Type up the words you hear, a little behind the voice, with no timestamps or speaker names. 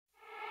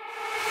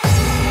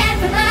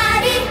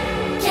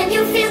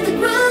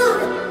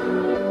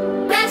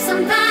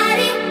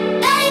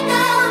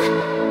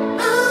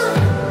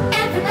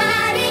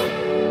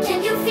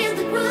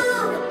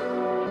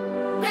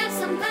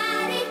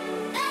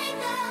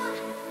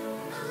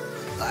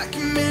like a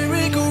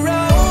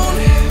merry-go-round.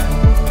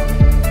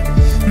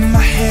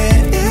 My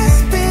head is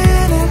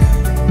spinning.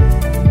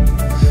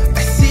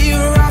 I see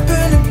you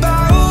rapping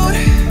about.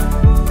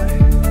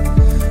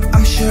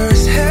 I'm sure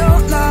as hell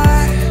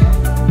not.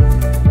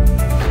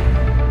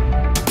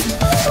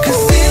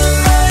 'Cause in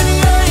my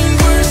mind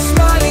we're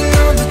smiling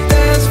on the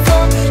dance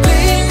floor.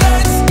 Late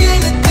nights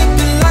getting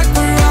dipping like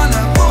we're on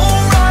our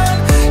own run.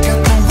 Got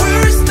no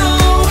words, no,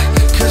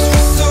 'cause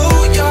we're so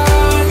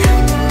young.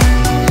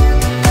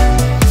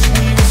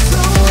 We were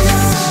so young.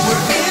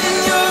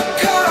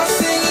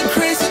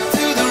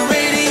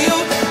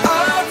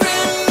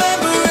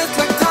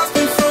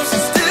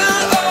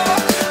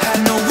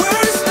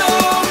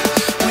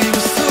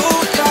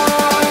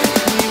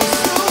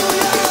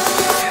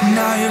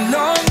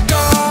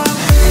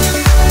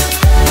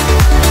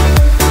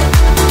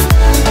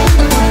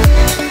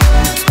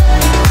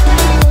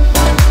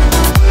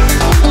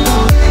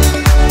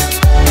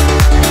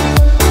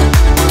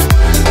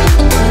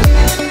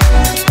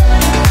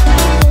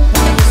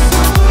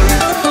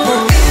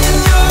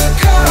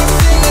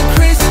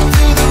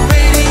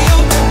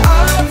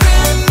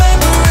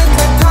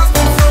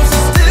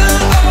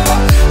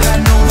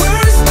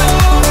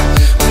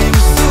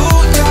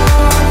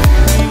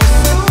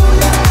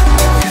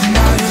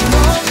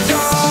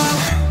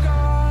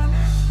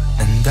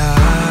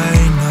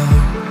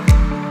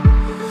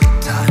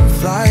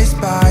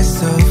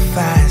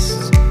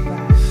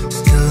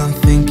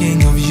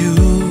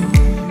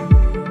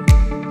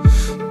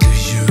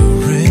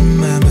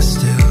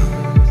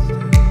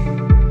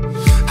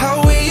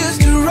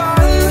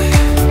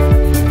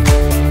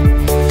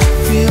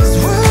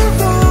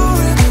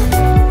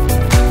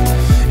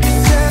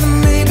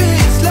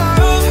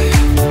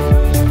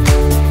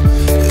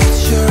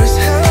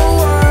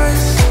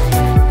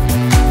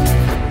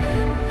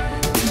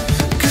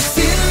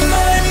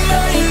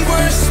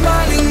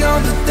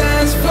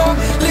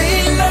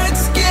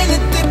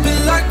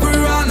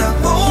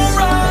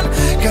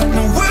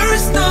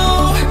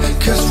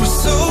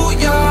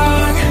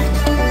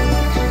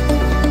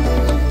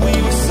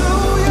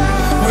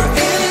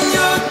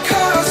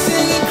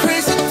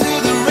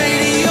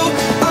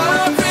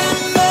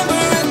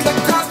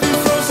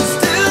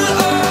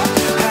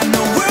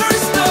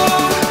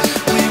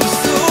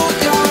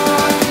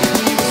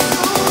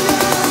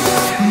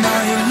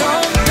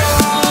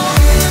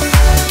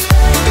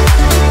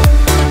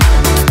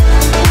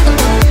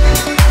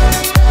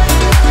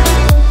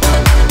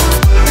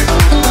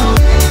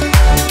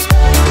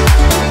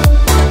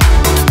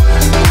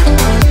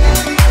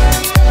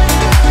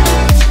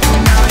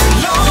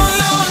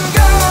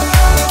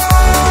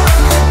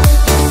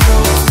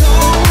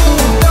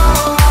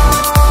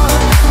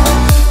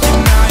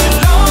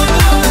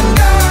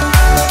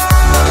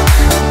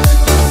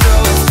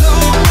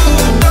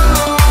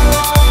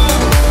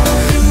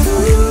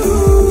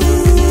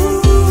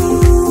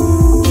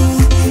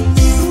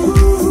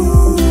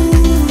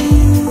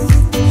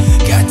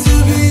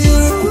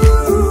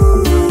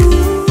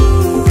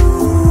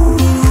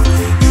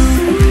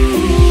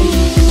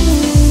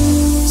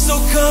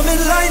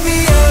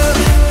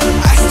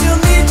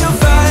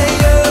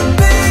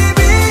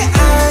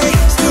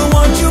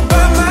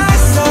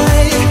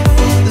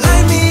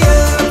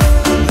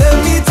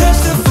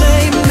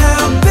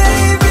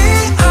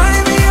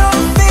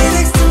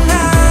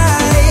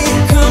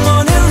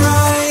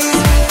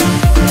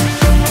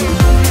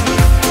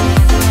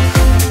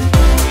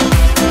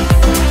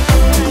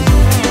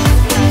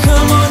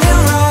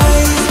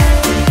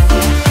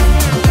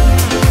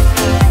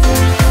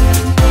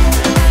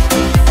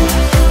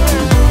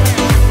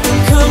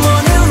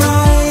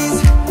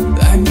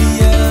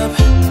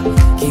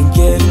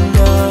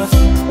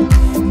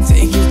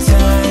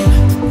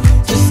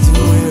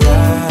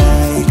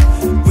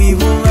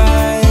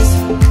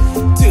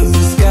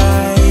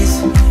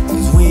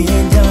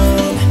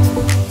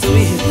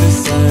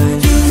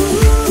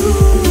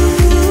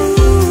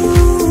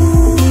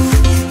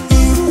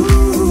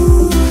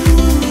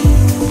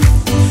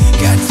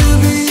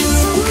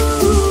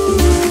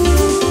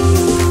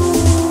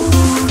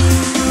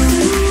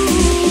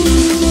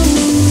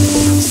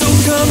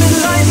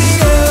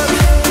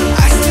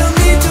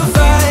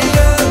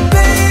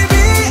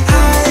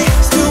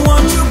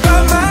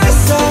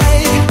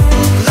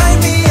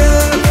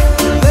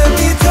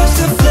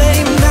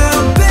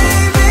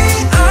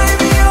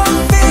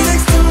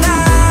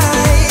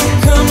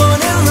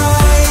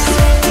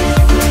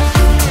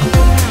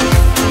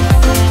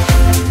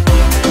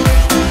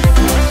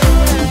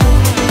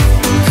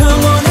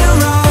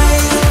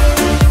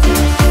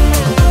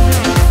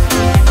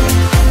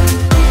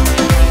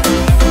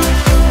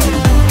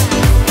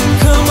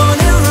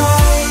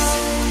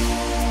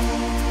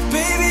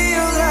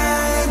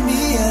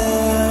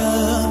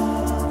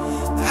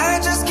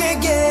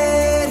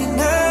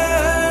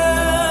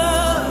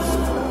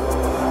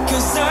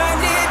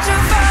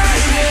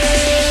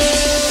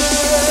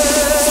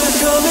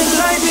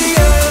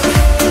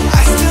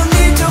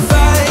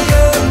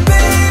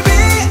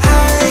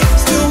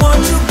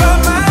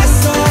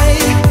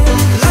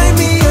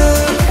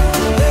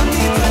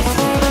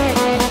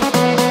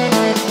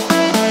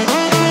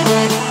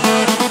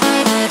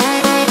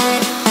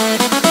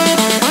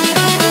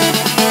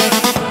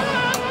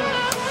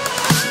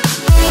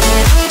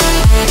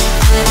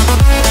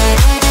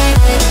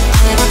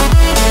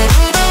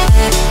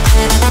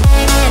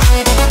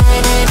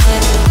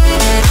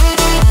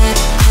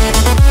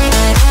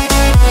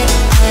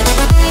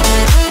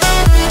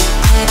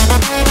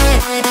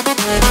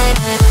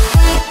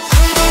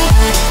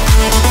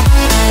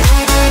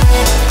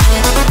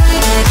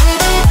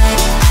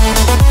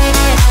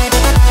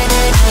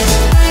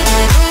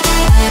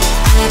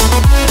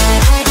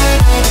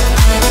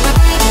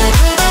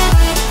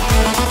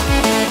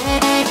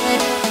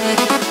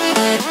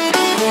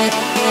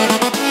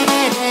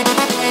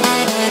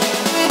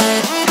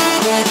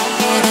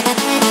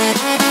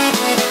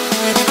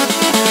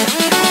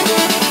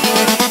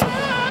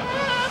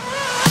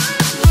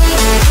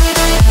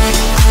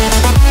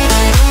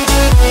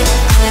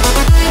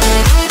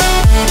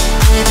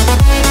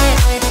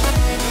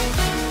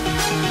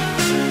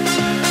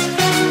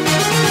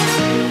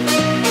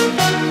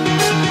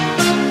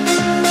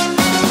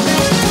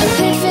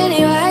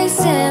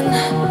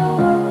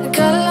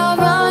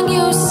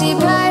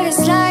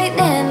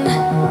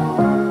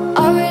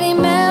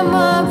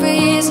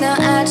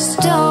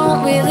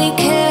 really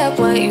care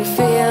what you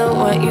feel,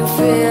 what you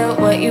feel,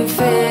 what you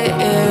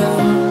feel.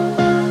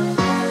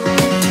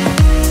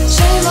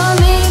 Shame on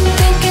me,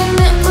 thinking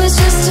it was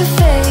just a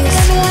phase.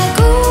 Got me like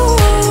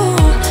ooh,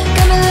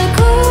 got me like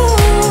ooh.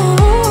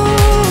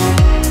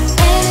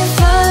 Ain't it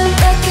fun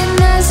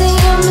recognizing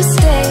your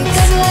mistakes?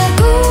 Got me like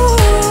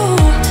ooh,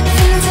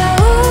 feels like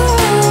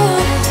ooh.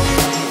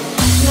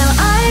 Now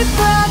I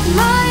brought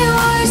my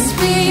worst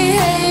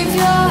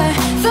behavior,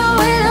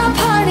 throwing a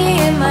party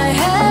in my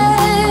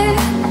head.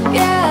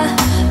 Yeah,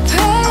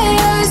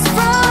 prayers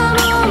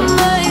from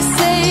my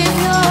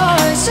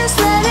saviors. Just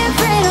let it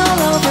rain all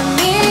over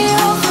me,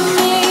 over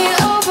me,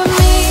 over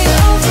me,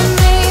 over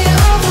me,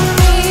 over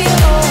me.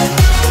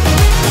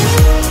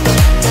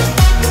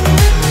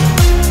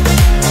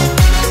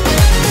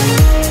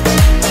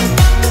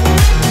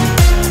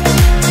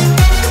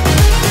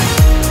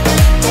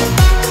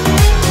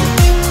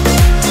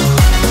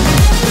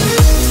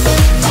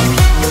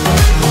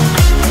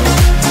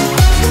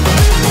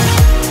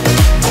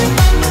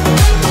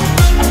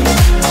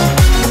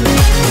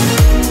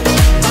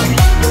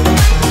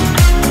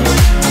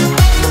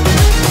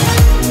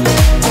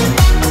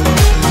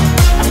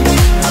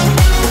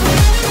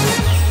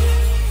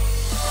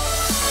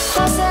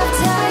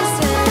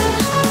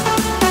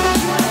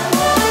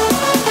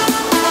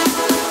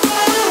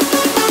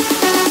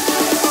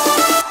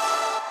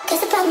 Cause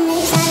the problem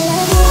is I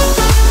love you.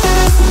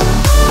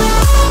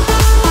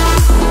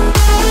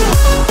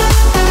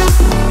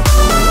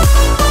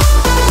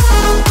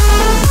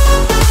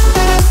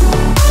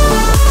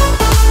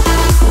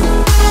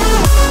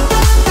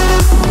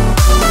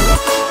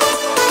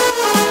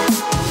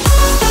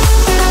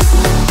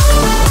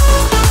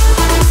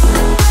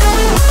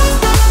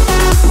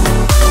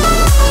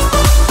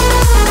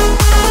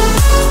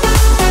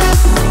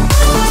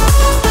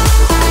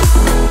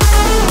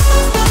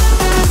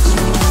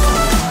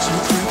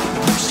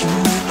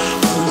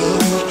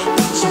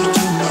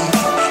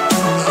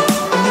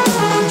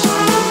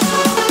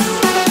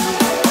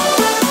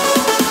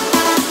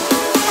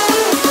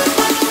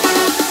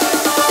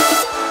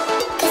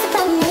 Cause the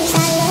problem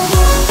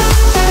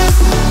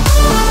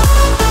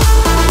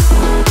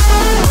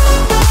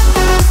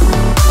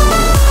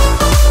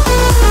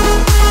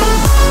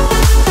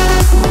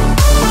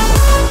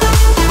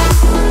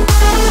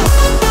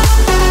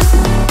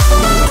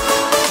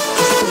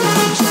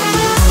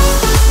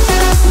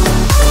I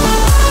love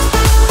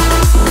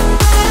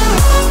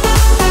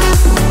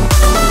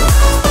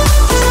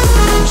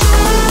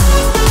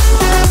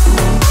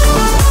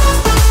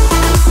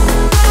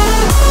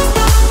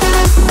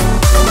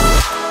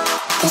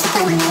Cause the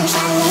problem is I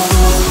love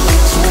you.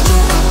 What you do,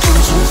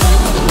 can't you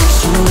feel it? What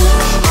you need,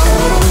 I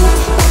love you.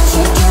 What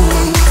you do,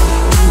 man,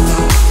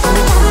 oh my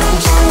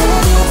gosh, I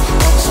love you.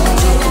 What you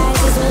do.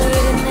 Is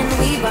word and then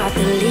we bought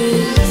the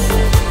leaves.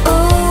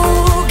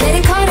 Ooh,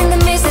 getting caught in the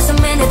maze, there's so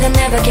many that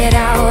never get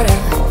out of.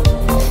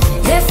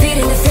 They're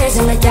feeding the fears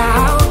and the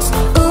doubts.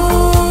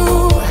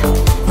 Ooh,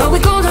 but we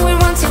go and we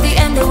run to the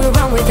end and we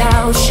run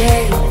without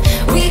shame.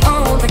 We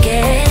own the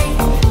game,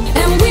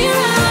 and we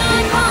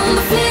ride on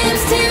the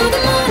flames till the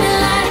morning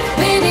light.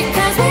 Baby,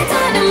 cause we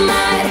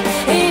dynamite.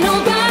 Ain't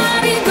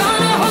nobody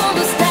gonna hold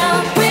us down.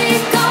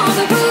 Break all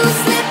the rules,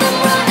 let them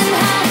run and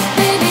hide.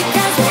 Baby,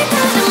 cause we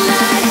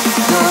dynamite.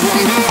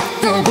 Gonna let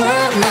the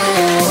world know.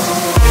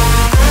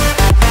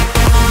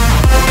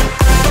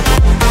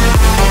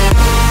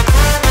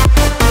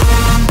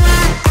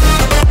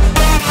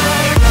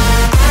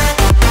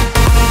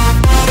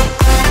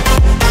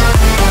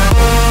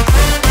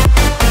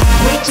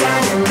 We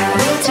dynamite,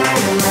 we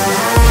dynamite.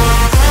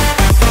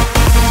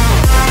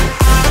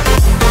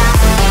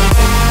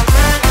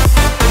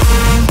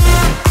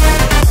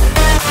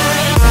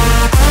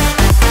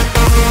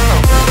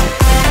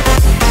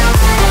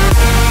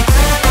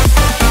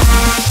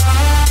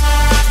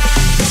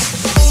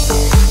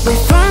 We're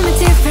from a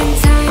different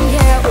time,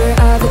 yeah, we're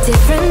of a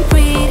different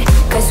breed.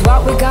 Cause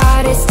what we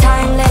got is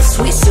timeless,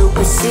 we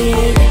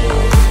supersede.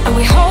 And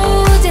we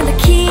hold in the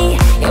key,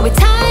 yeah, we're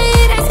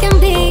tight as can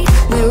be.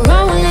 We're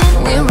rolling,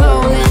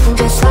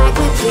 just like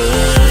we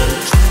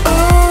please.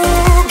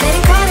 Ooh,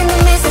 getting caught in the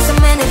maze, there's so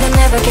many that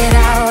never get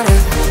out of.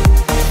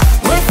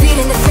 We're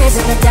feeding the fears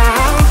and the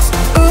doubts.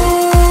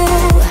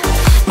 Ooh,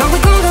 but we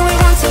go and we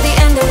run till the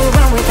end and we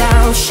run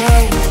without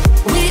shame.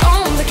 We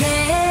own the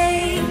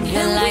game.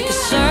 You're like a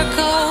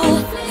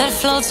circle that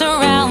floats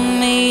around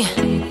me,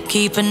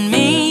 keeping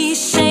me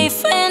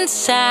safe and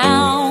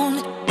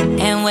sound.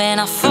 And when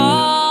I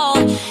fall,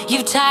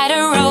 you tied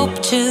a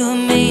rope to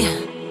me.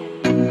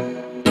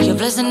 You're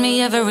blessing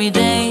me every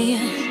day.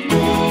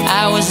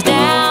 I was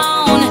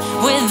down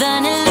with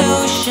an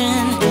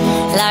illusion,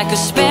 like a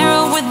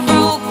sparrow with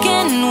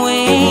broken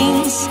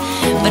wings.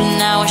 But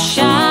now I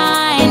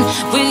shine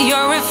with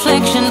your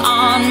reflection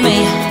on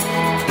me.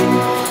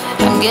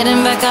 I'm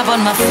getting back up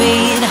on my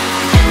feet.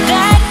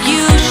 That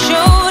you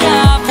showed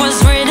up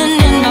was written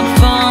in my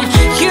palm.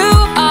 You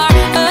are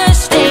a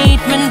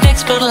statement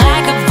explode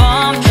like a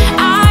bomb.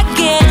 I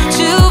get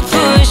to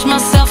push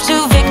myself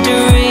to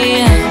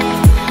victory.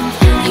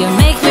 You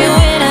make me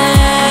winner.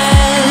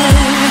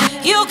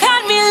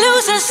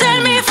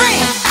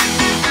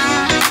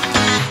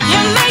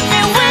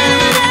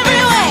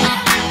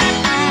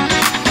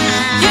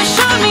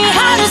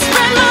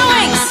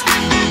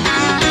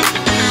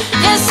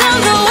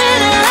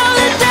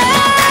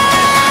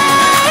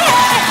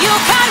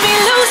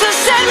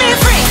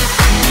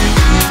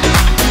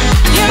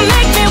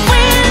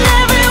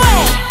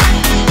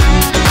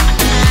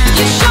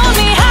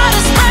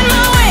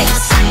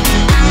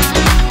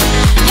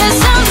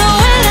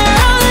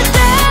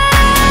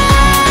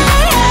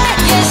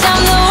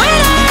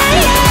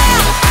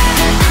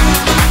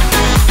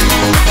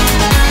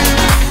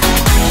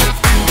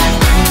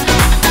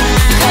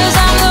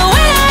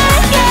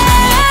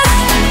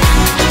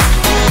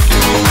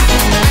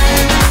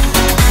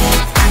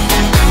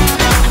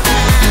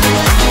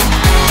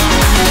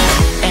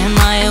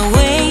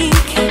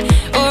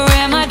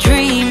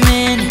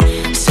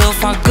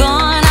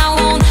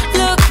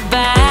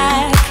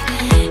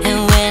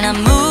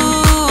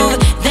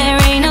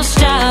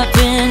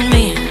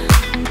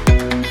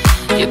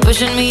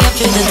 pushing me up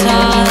to the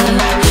top.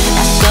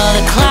 I saw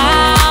the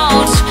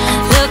clouds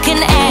looking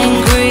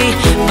angry,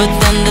 but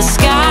then the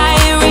sky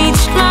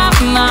reached my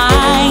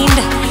mind.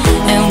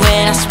 And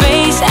when I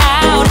space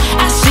out,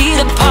 I see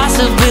the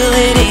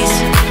possibilities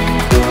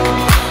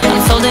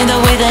unfolding the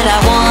way that I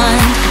want.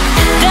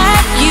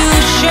 That you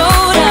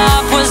showed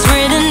up was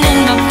written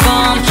in my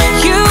palm.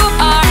 You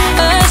are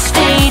a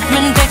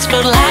statement,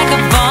 explode like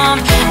a bomb.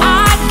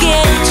 I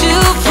get to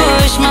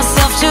push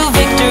myself to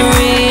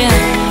victory.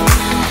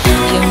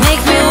 You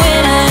make me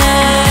winner.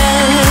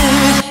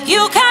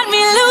 You cut me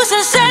loose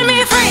and set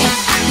me free.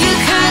 You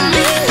cut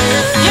me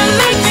loose. You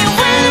make me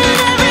win in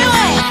every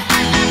way.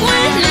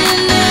 Win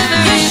in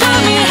every way. You show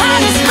me how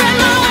to spread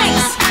my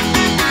wings.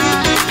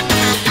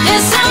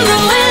 Yes, I'm the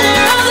winner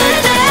of the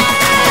day.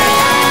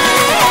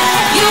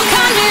 You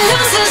cut me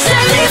loose and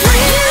set me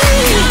free.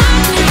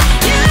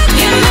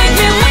 You make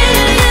me win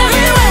in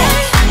every way.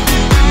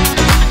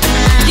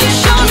 You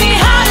show me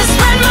how to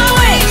spread my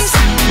wings.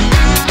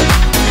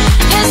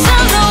 Yes,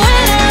 I'm the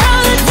winner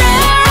of the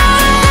day.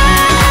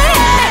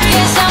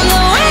 Yes, I'm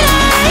the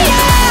winner,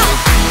 yeah.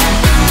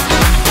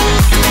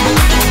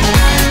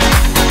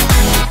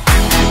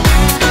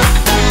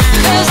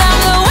 'Cause I'm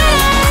the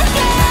winner,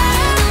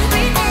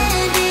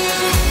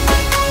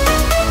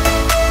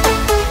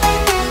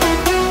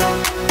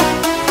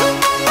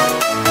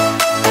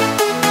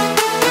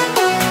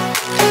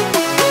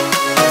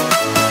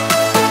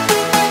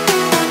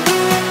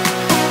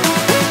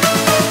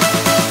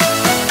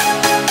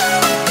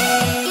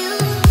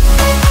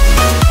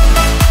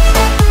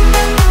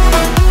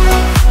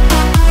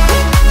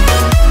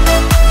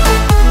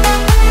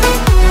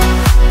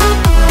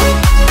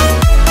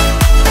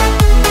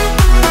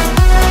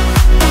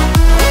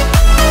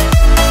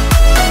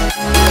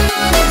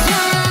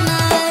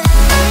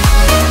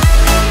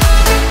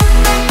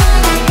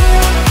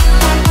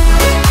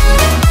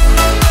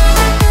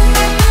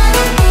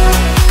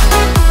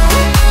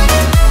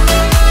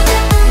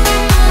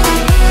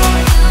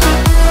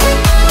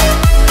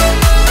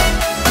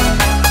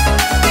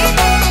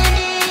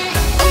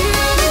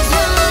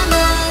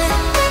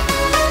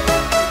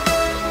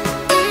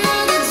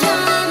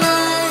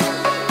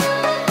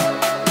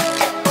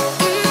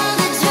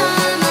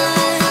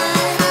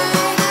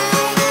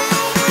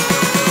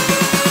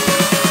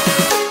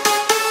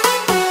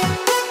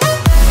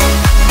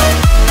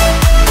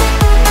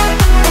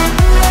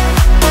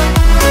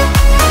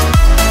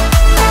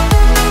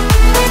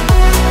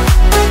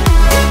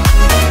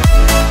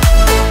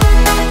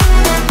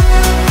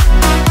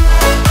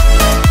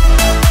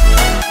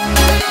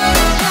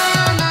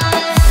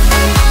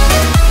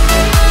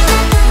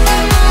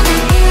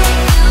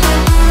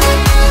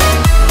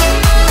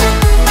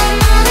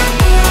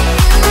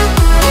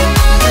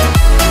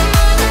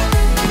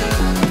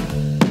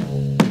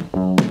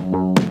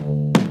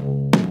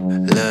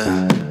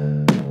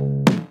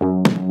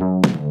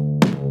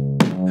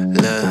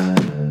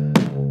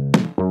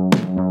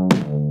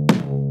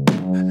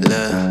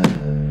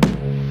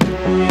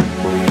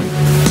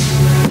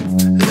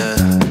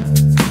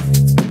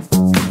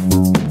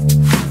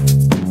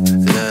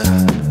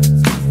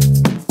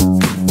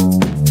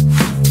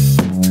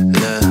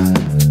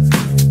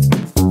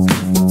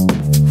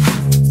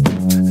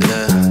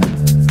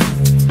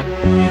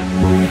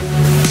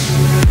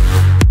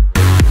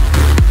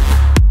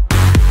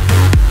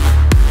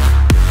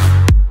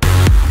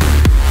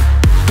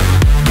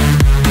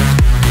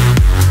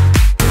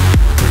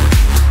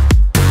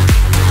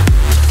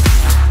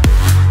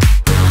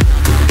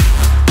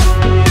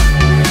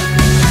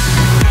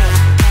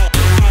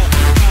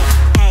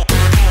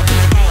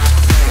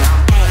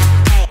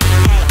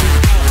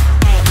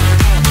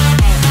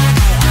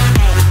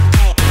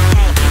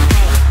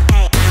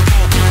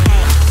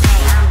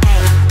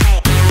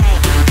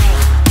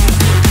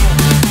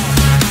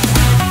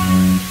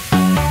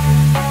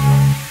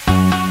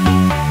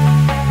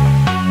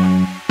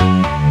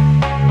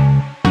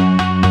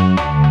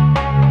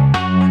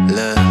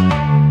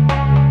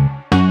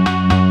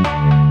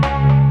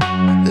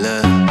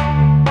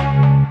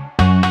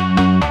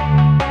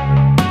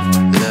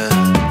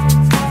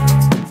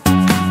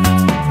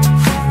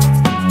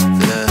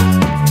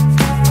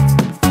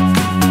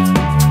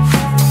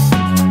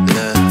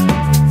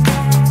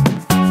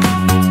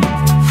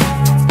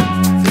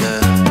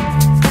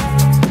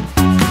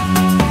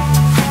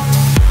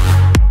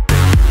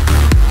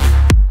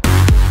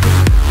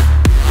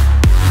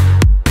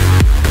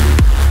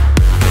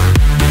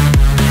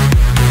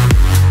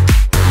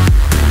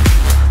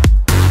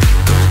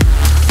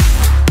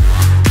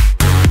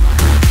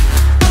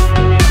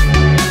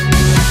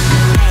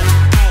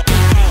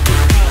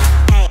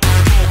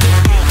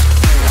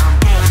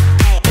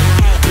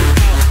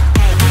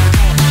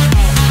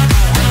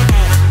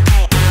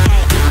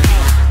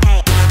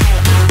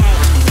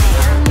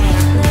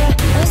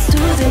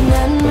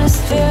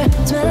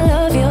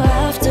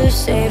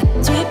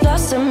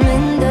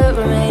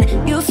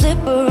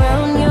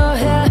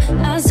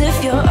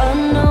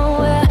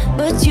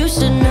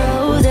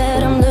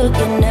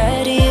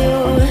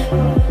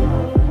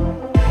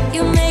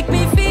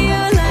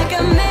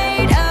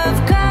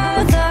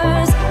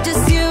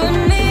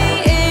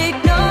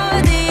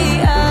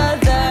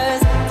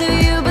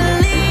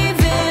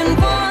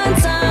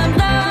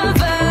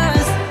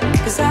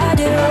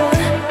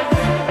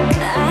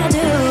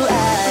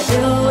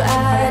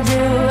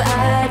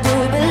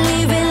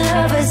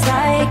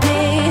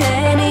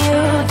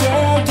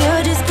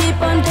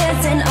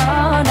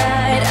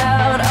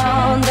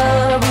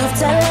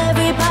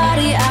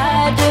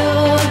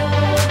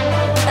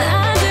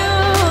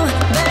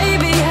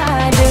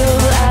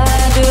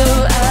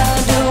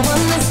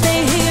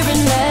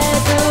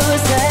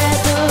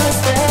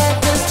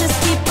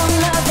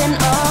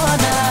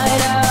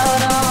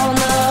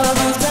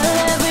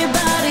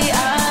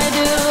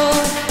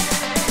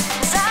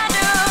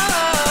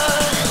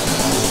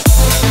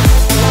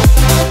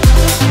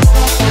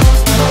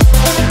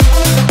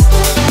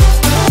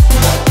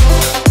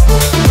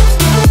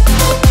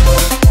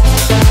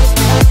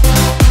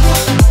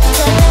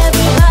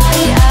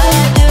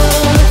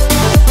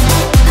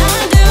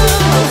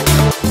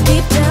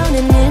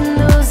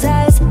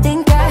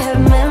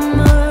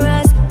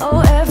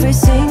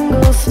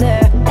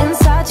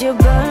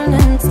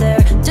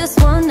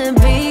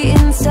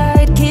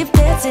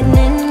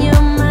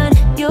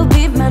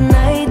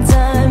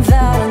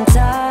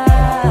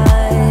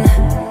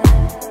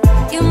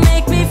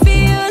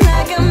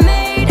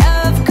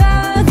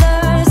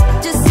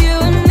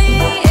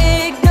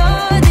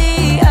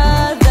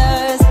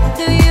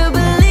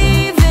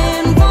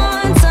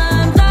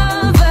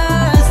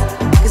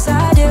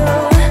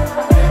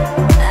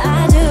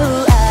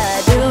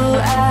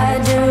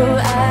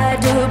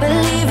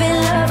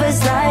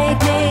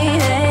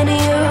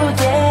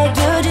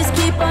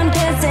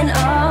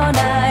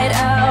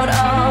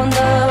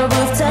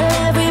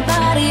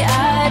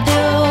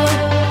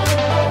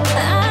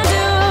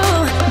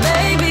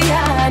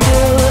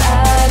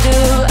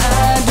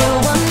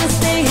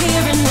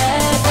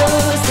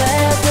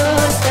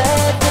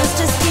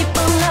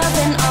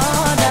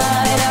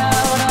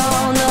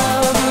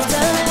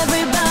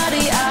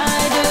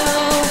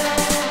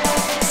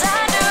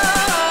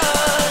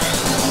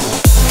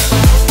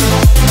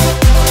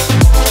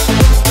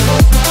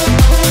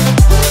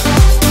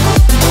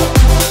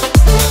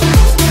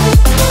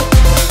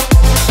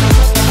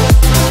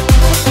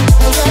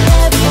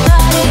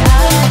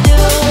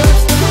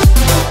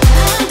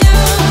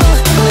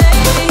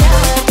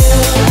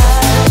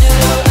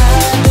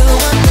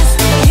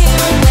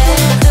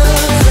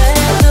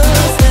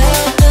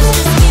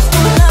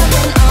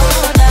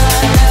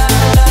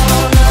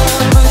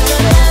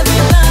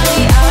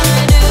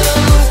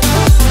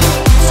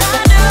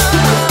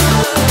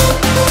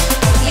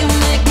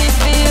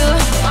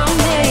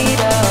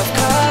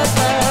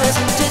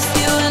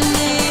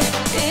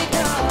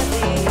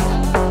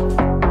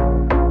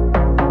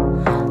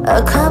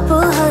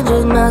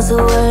 miles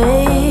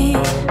away,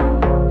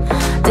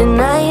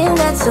 denying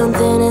that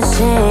something has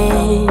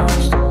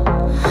changed.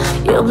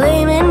 You're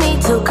blaming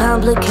me too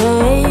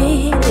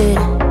complicated,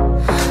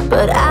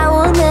 but I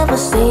will never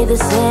stay the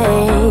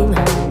same.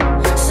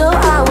 So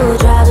I will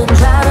drive and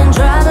drive and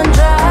drive and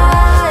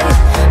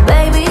drive,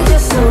 baby,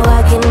 just so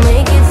I can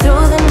make it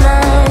through the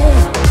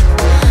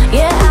night.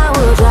 Yeah, I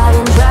will drive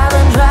and drive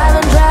and drive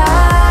and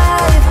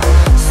drive,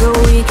 so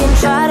we can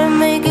try to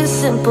make it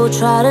simple.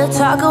 Try to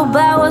talk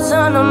about what's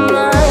on our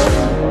mind.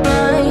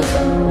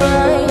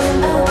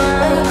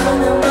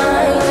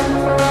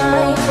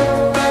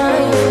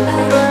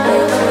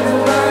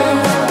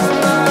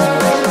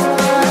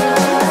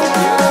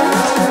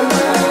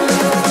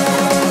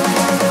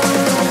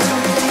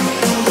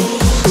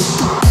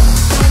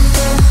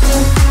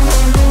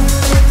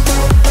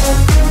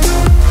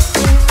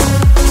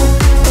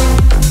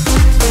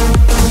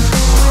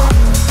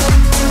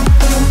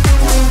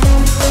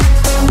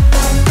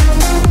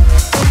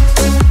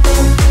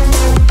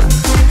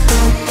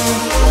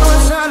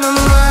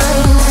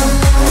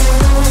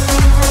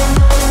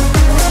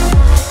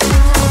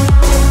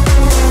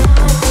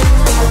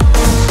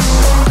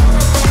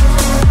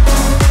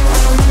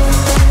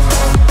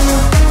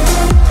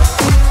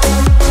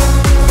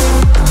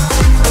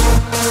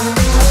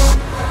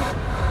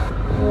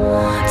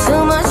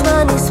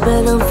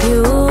 Spent on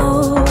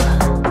fuel,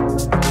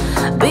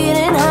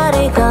 beating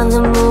heartache on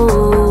the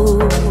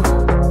move.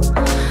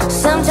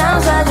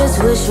 Sometimes I just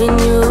wish we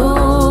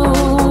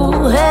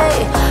knew,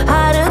 hey,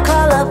 how to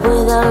call up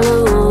without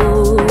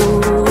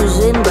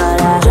losing.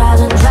 But I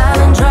drive and drive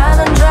and drive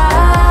and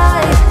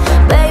drive,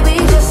 baby,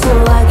 just so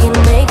I can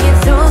make it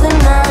through the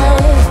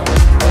night.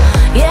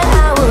 Yeah,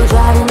 I will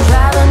drive and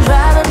drive and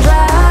drive and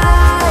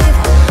drive,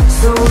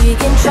 so we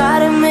can try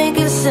to make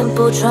it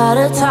simple. Try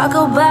to talk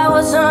about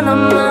what's on our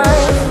mind.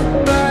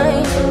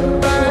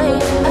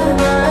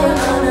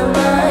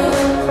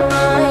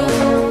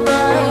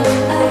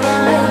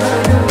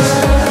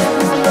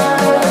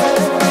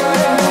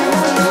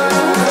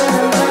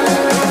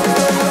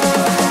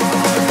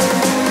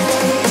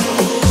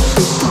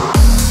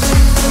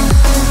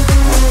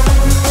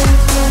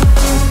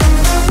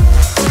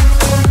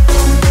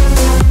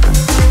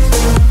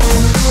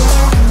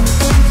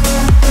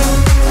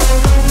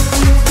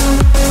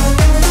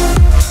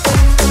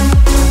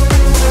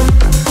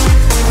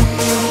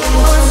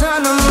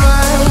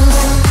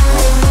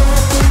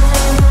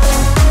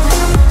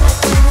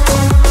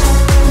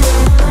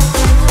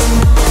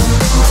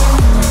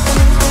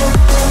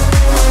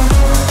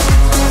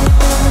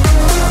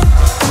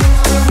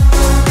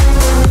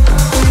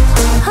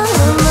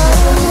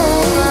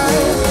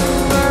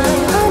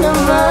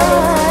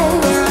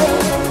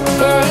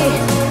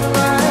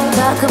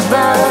 Talk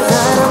about what's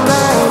on our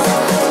minds,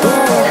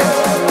 yeah.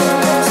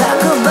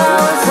 Talk about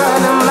what's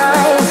on our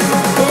minds,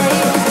 yeah.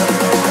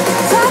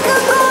 Talk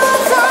about what's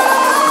on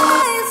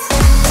our minds.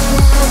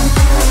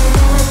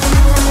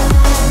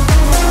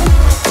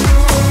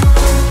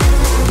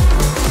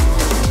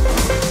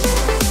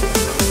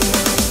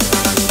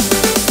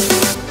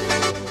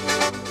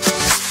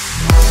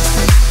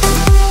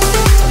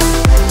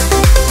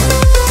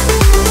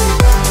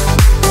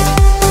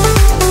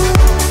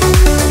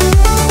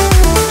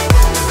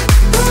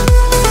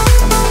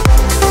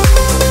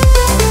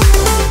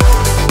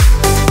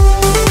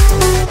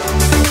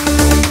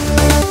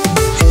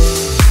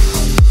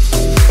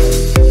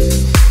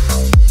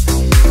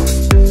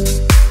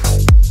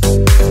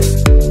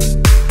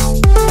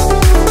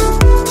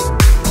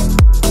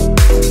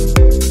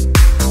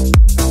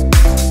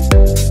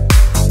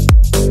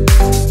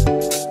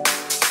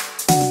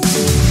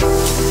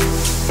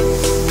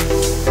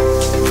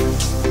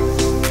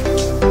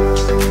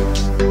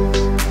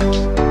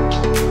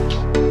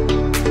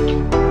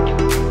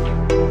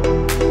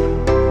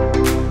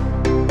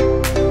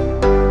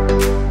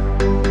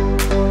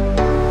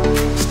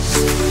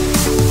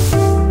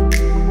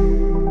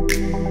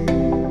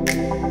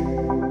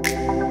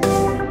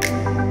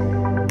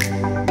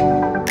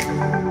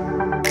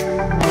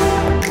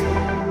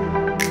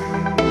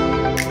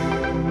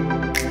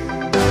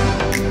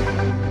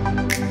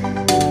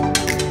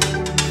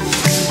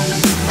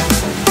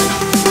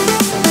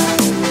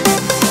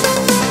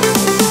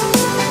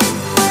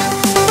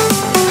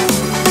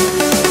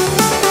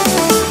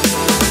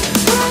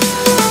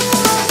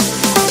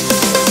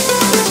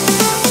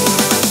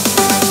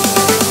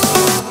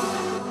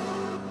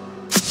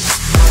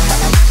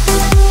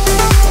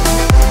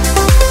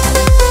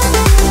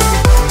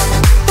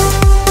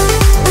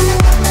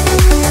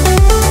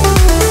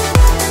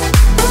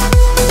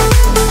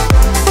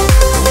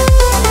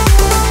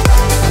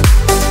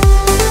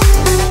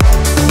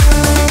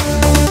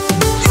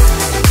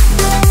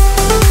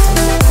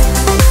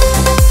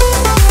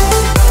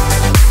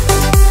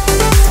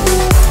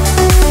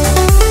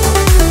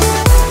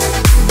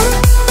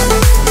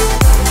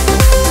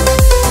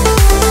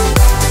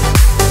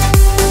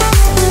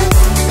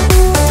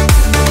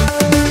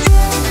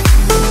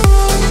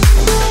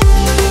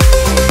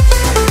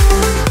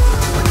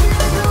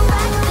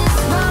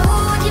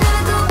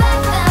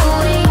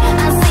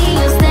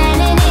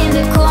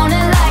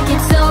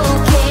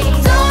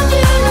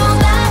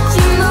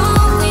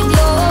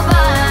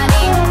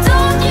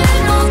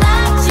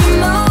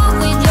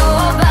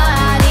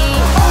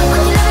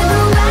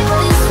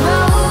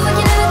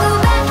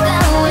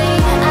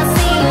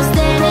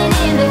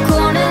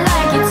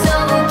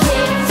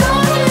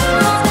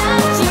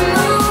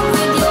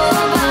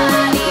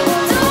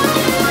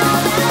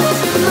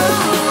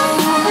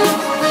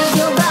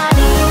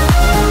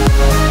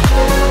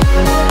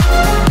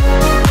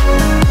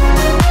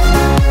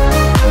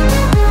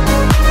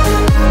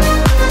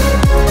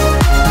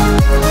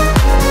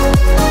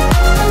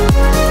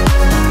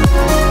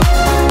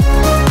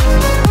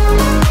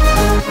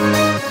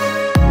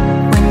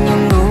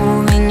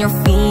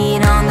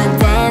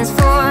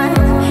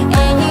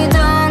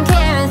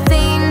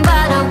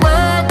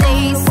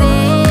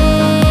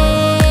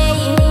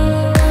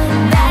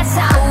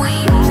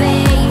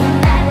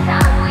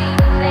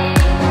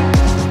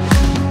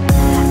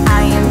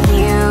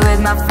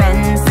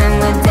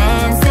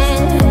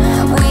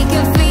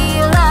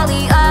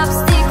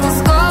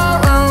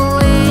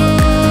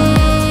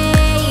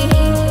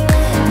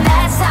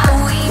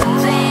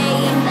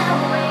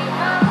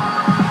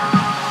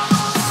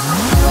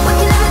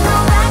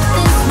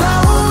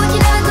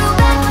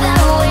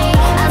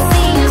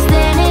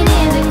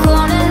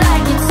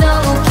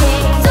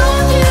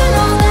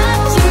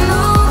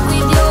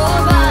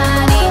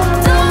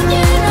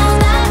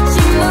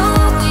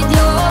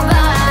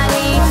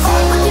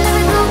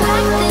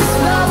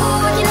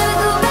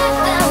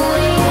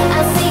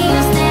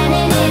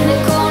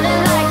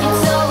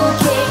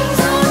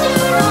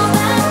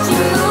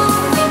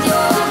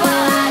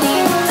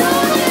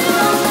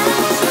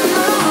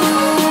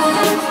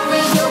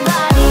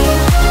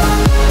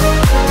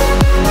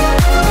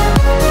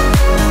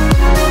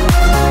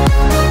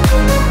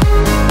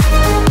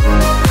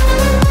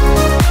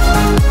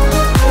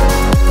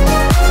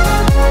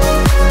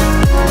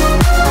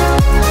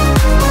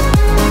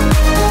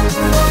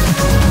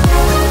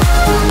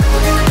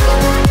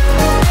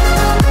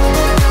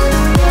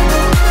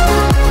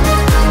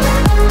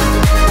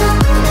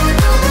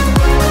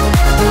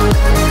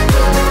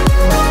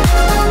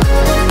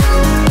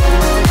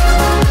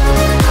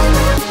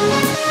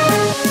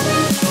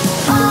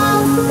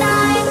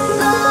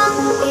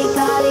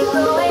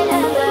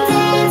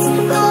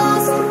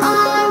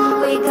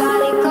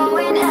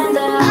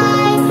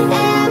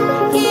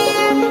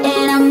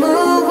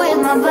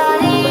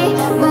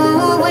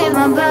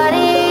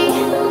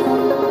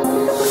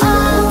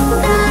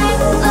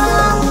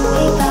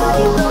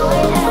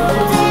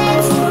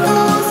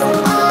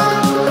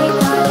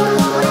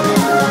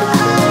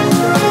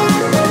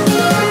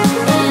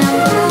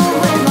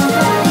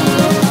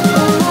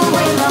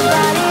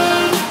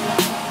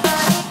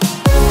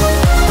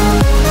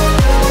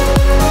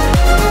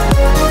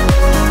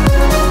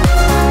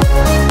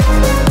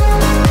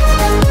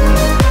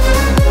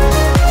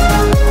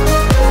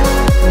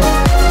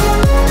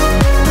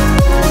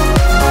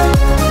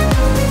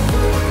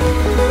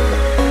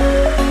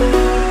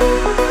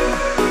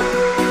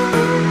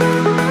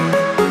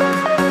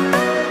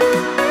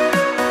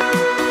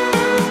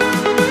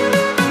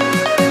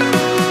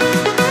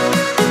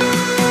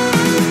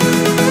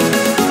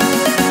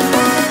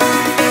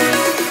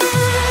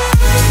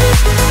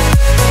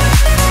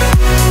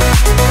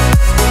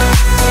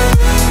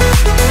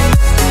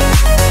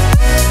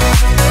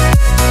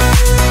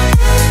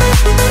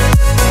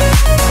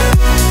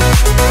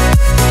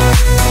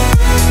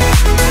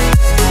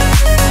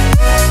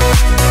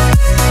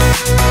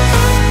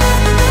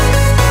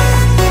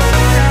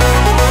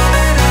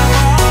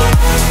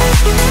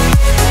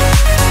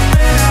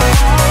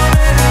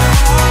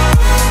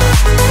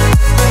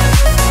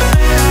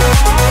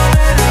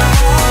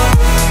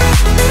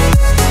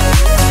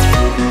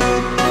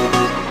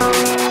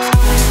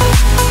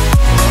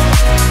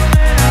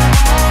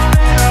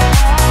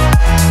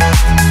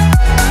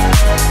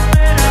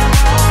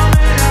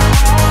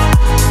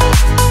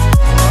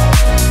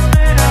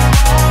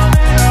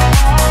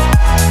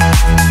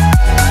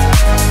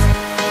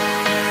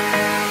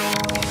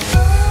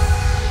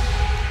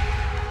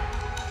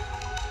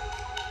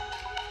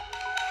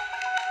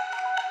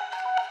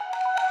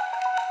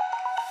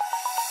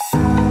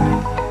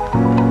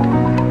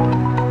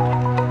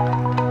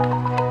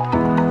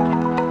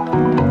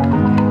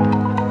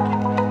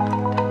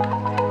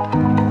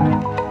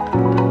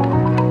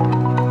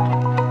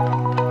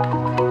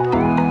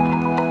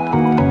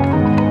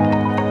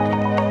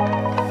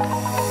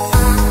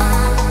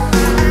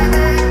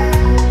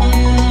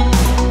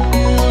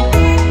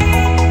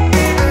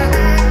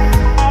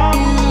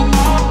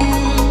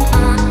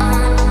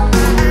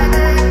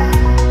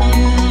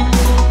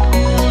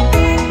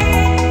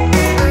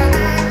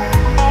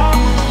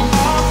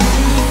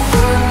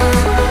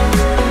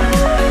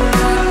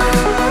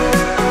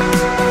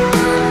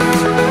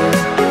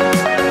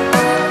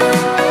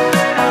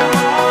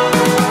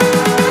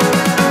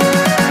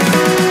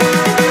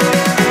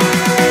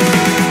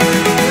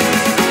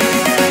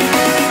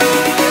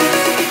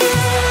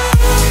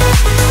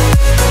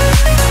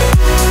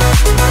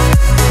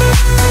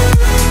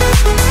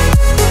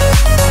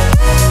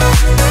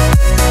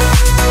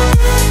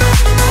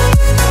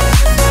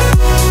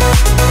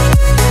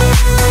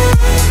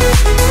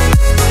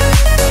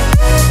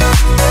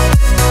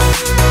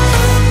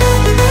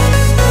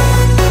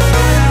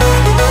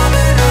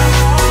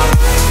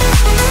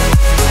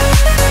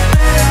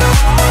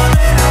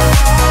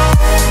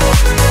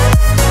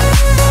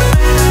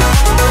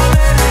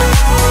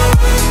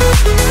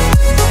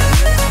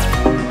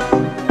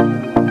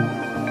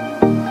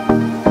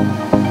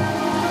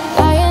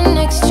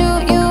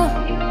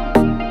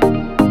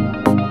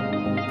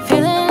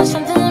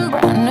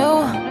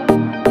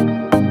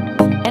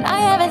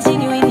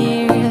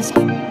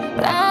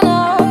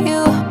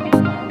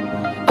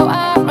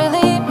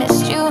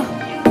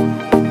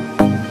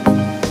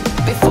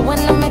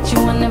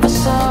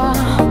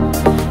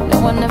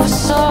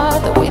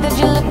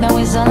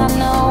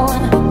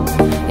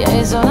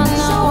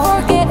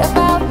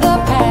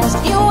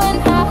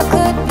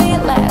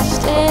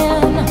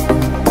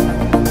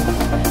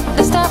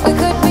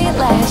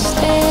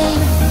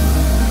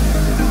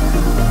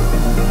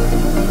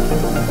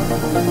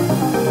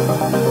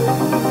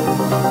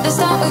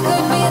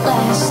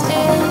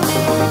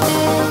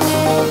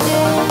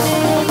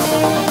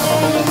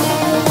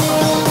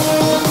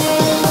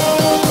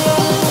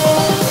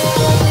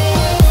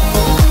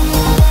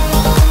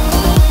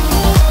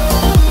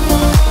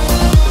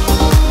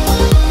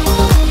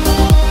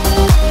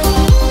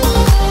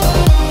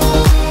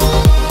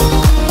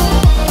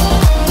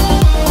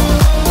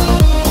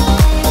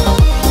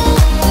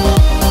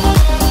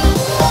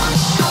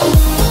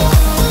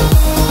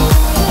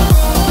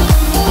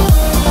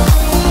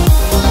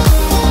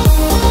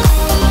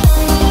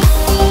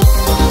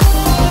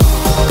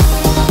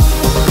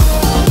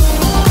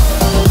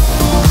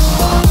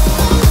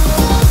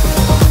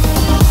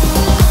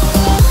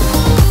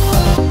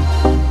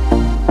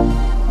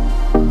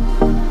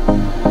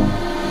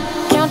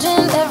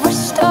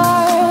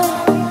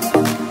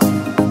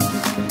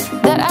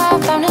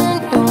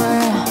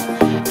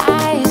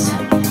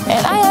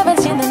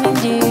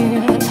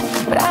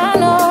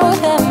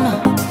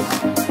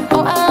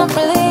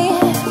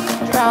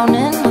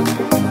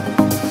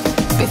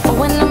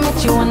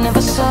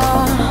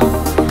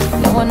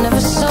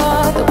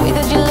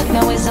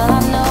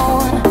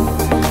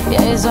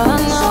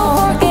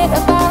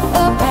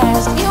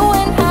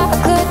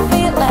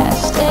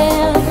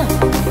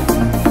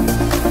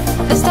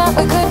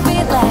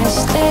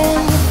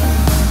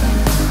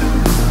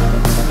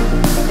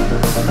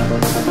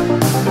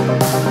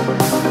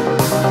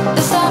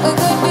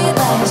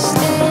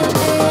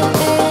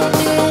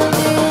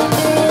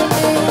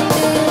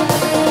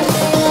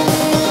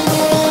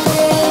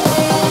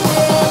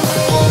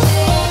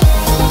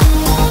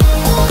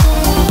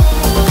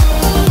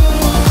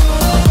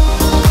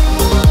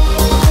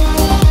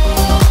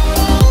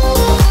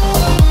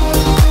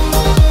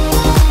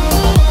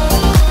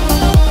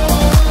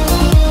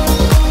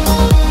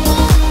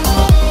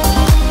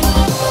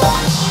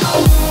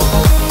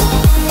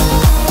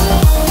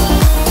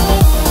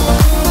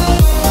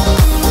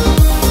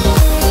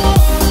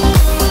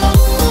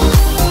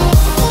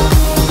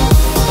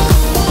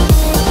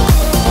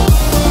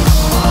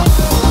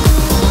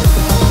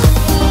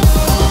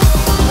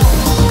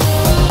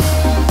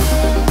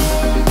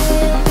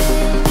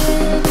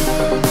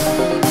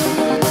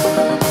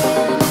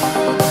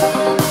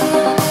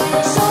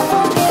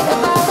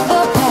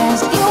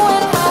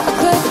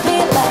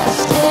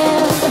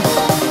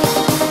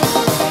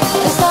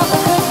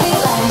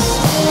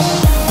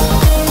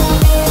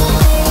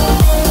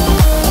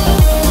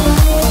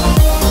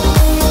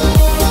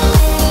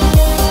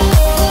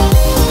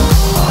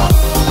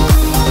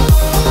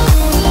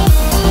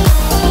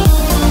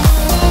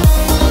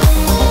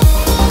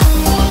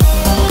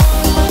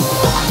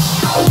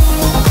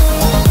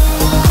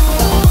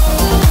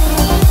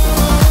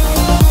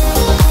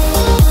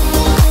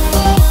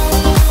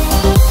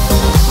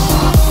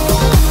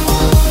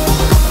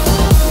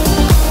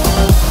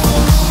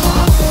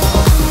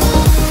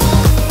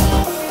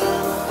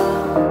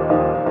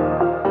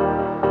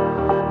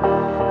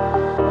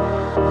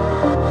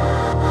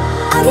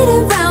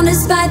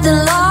 despite the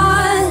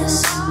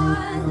loss.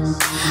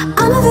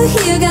 I'm over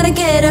here, gotta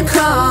get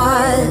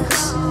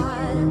across.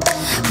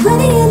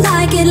 Whether you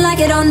like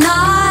it or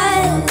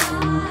not,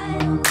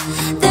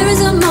 there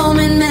is a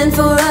moment meant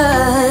for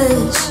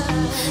us.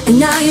 And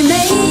now you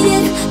made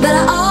it, but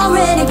I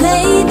already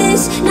played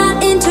this.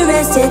 Not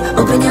interested,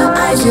 open your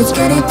eyes, let's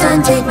get it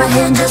done. Take my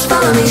hand, just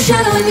follow me,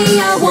 shadowing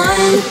me, I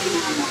won.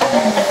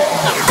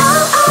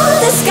 Oh, oh,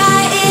 the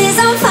sky is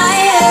on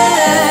fire.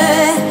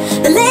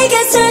 The lake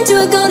has turned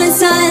to a golden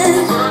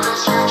sun.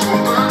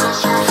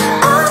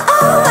 Oh,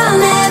 oh, I'll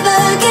never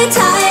get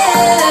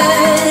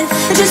tired.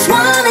 I just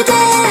wanna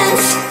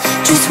dance,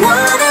 just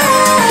wanna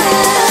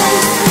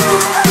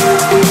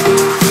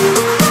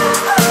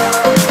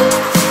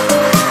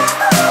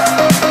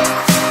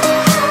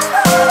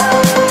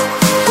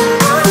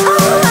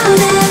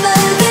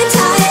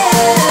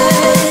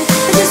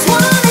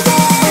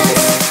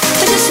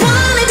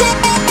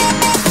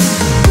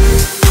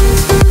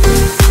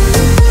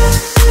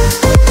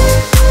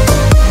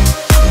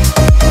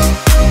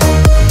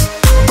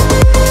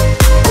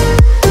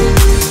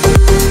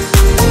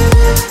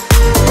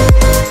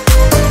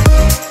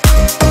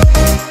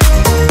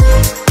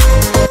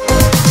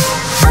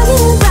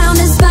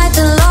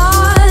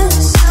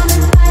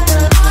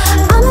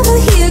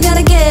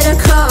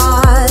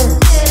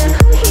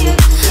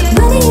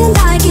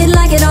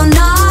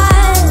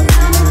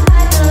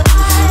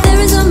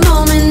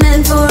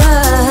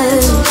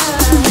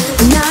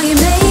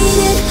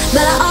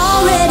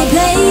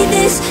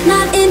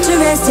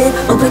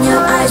open your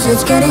eyes,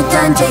 let's get it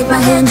done. Take my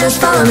hand,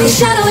 just follow me,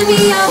 shadowing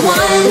me, I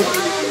won.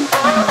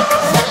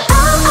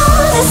 Oh,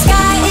 oh, the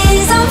sky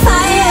is on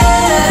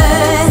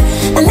fire.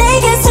 The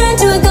lake has turned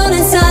to a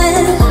golden sun.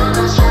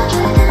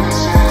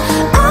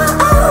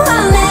 Oh, oh,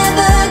 I'll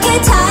never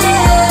get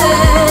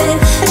tired.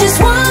 I just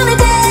wanna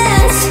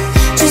dance,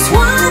 just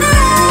wanna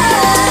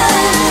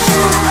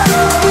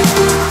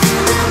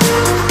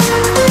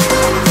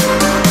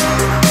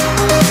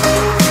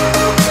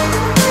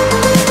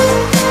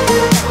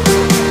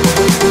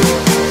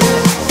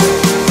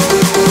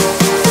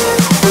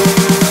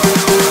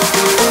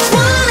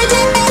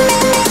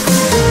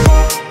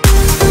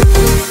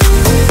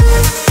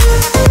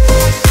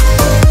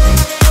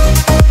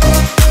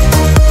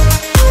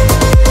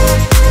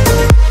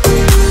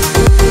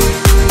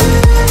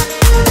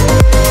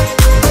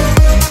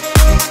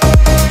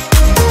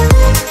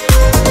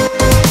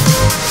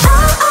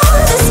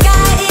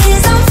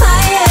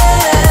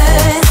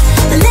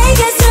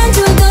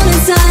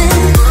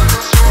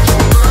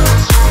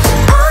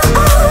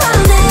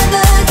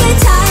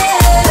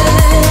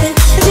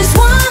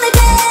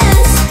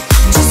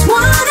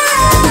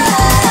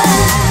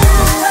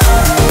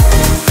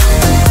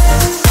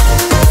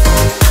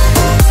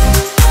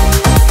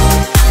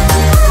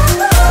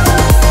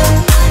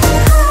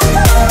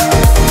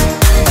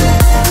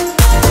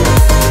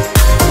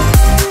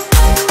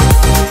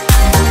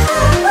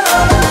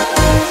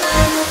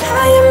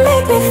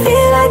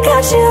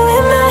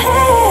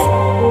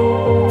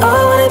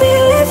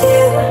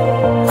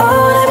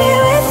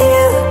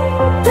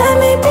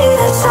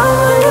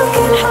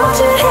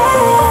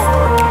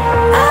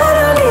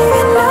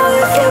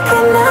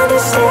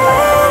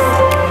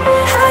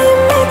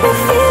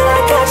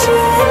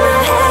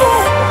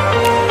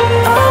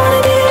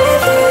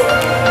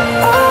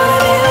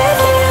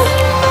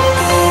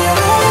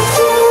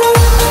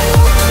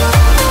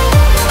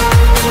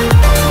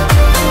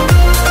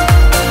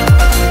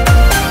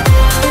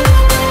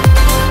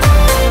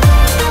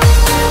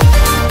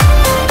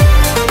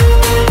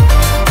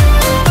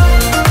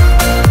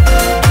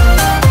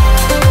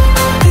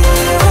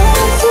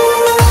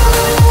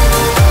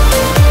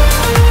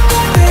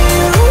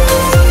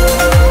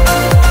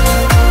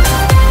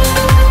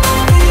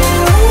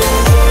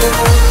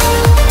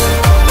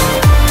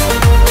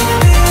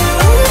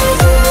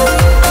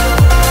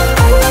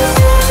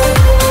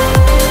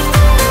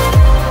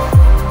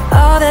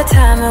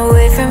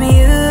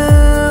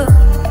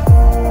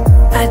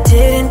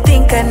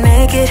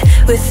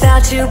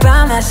without you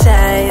by my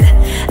side.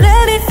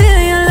 Let me feel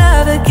your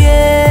love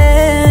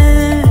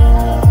again.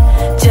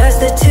 Just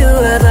the two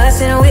of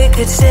us and we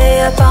could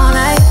stay up all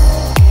night,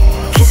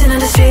 kissing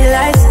under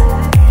streetlights,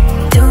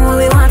 doing what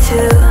we want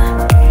to,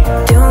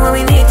 doing what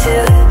we need to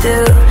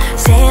do.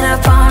 Staying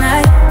up all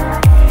night,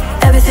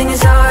 everything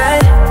is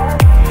alright.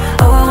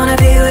 Oh, I wanna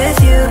be with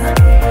you.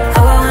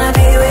 Oh, I wanna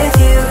be with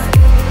you.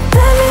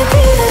 Let me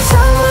be the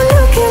someone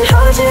who can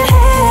hold your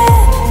hand.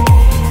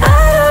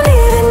 I don't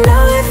even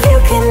know if you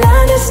can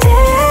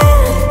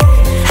understand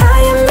how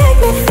you make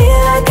me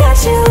feel. I got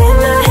you in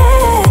my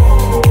head.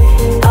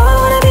 Oh, I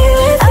wanna be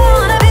with you. I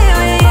wanna be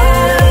with you. I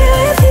wanna be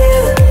with you.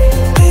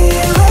 Be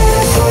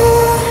with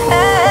you.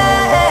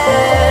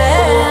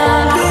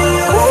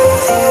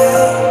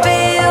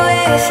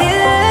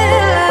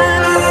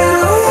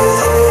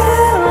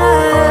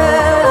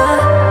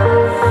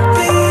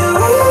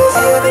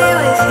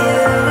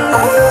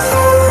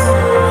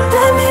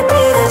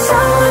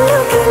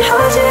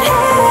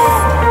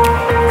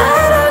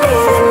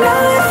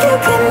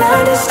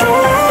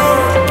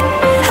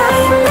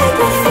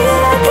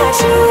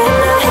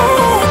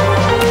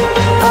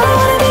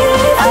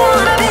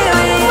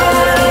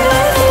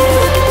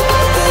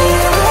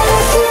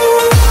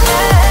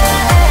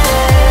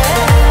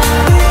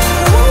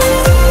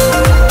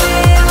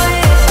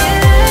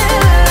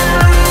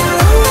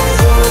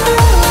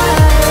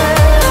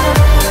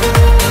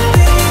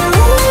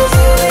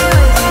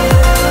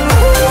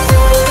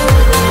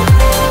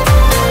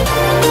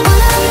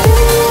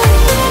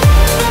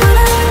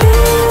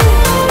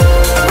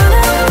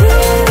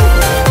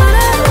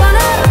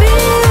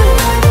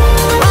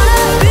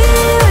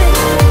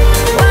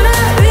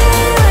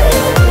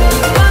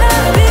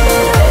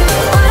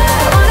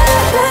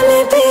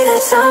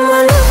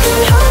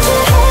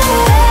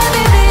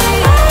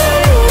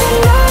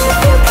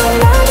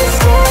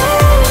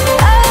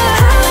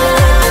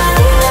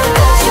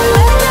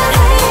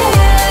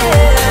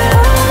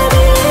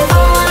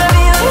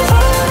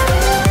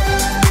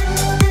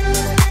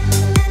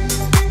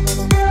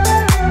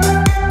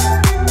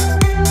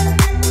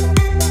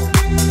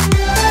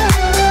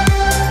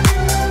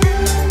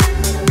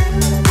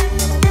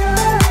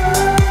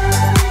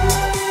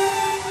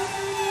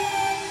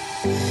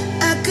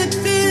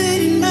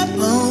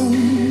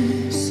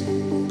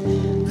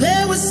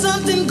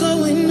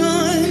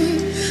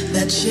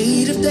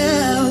 stressed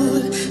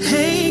out,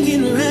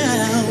 hanging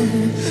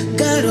around,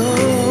 got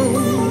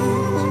old.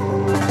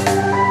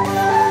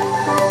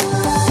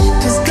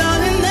 'Cause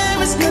darling,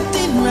 there is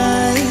nothing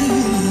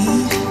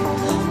right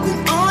when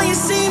all you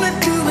seem to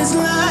do is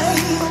lie.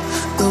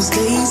 Those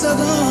days are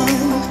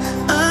gone,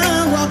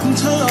 I'm walking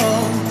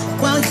tall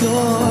while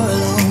you're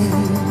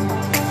alone.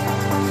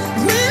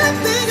 When I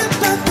think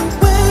about the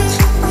way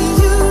we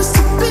used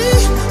to be,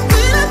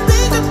 when I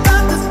think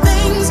about the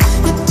things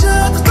you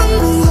took from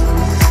me,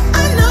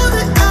 I know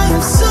that I am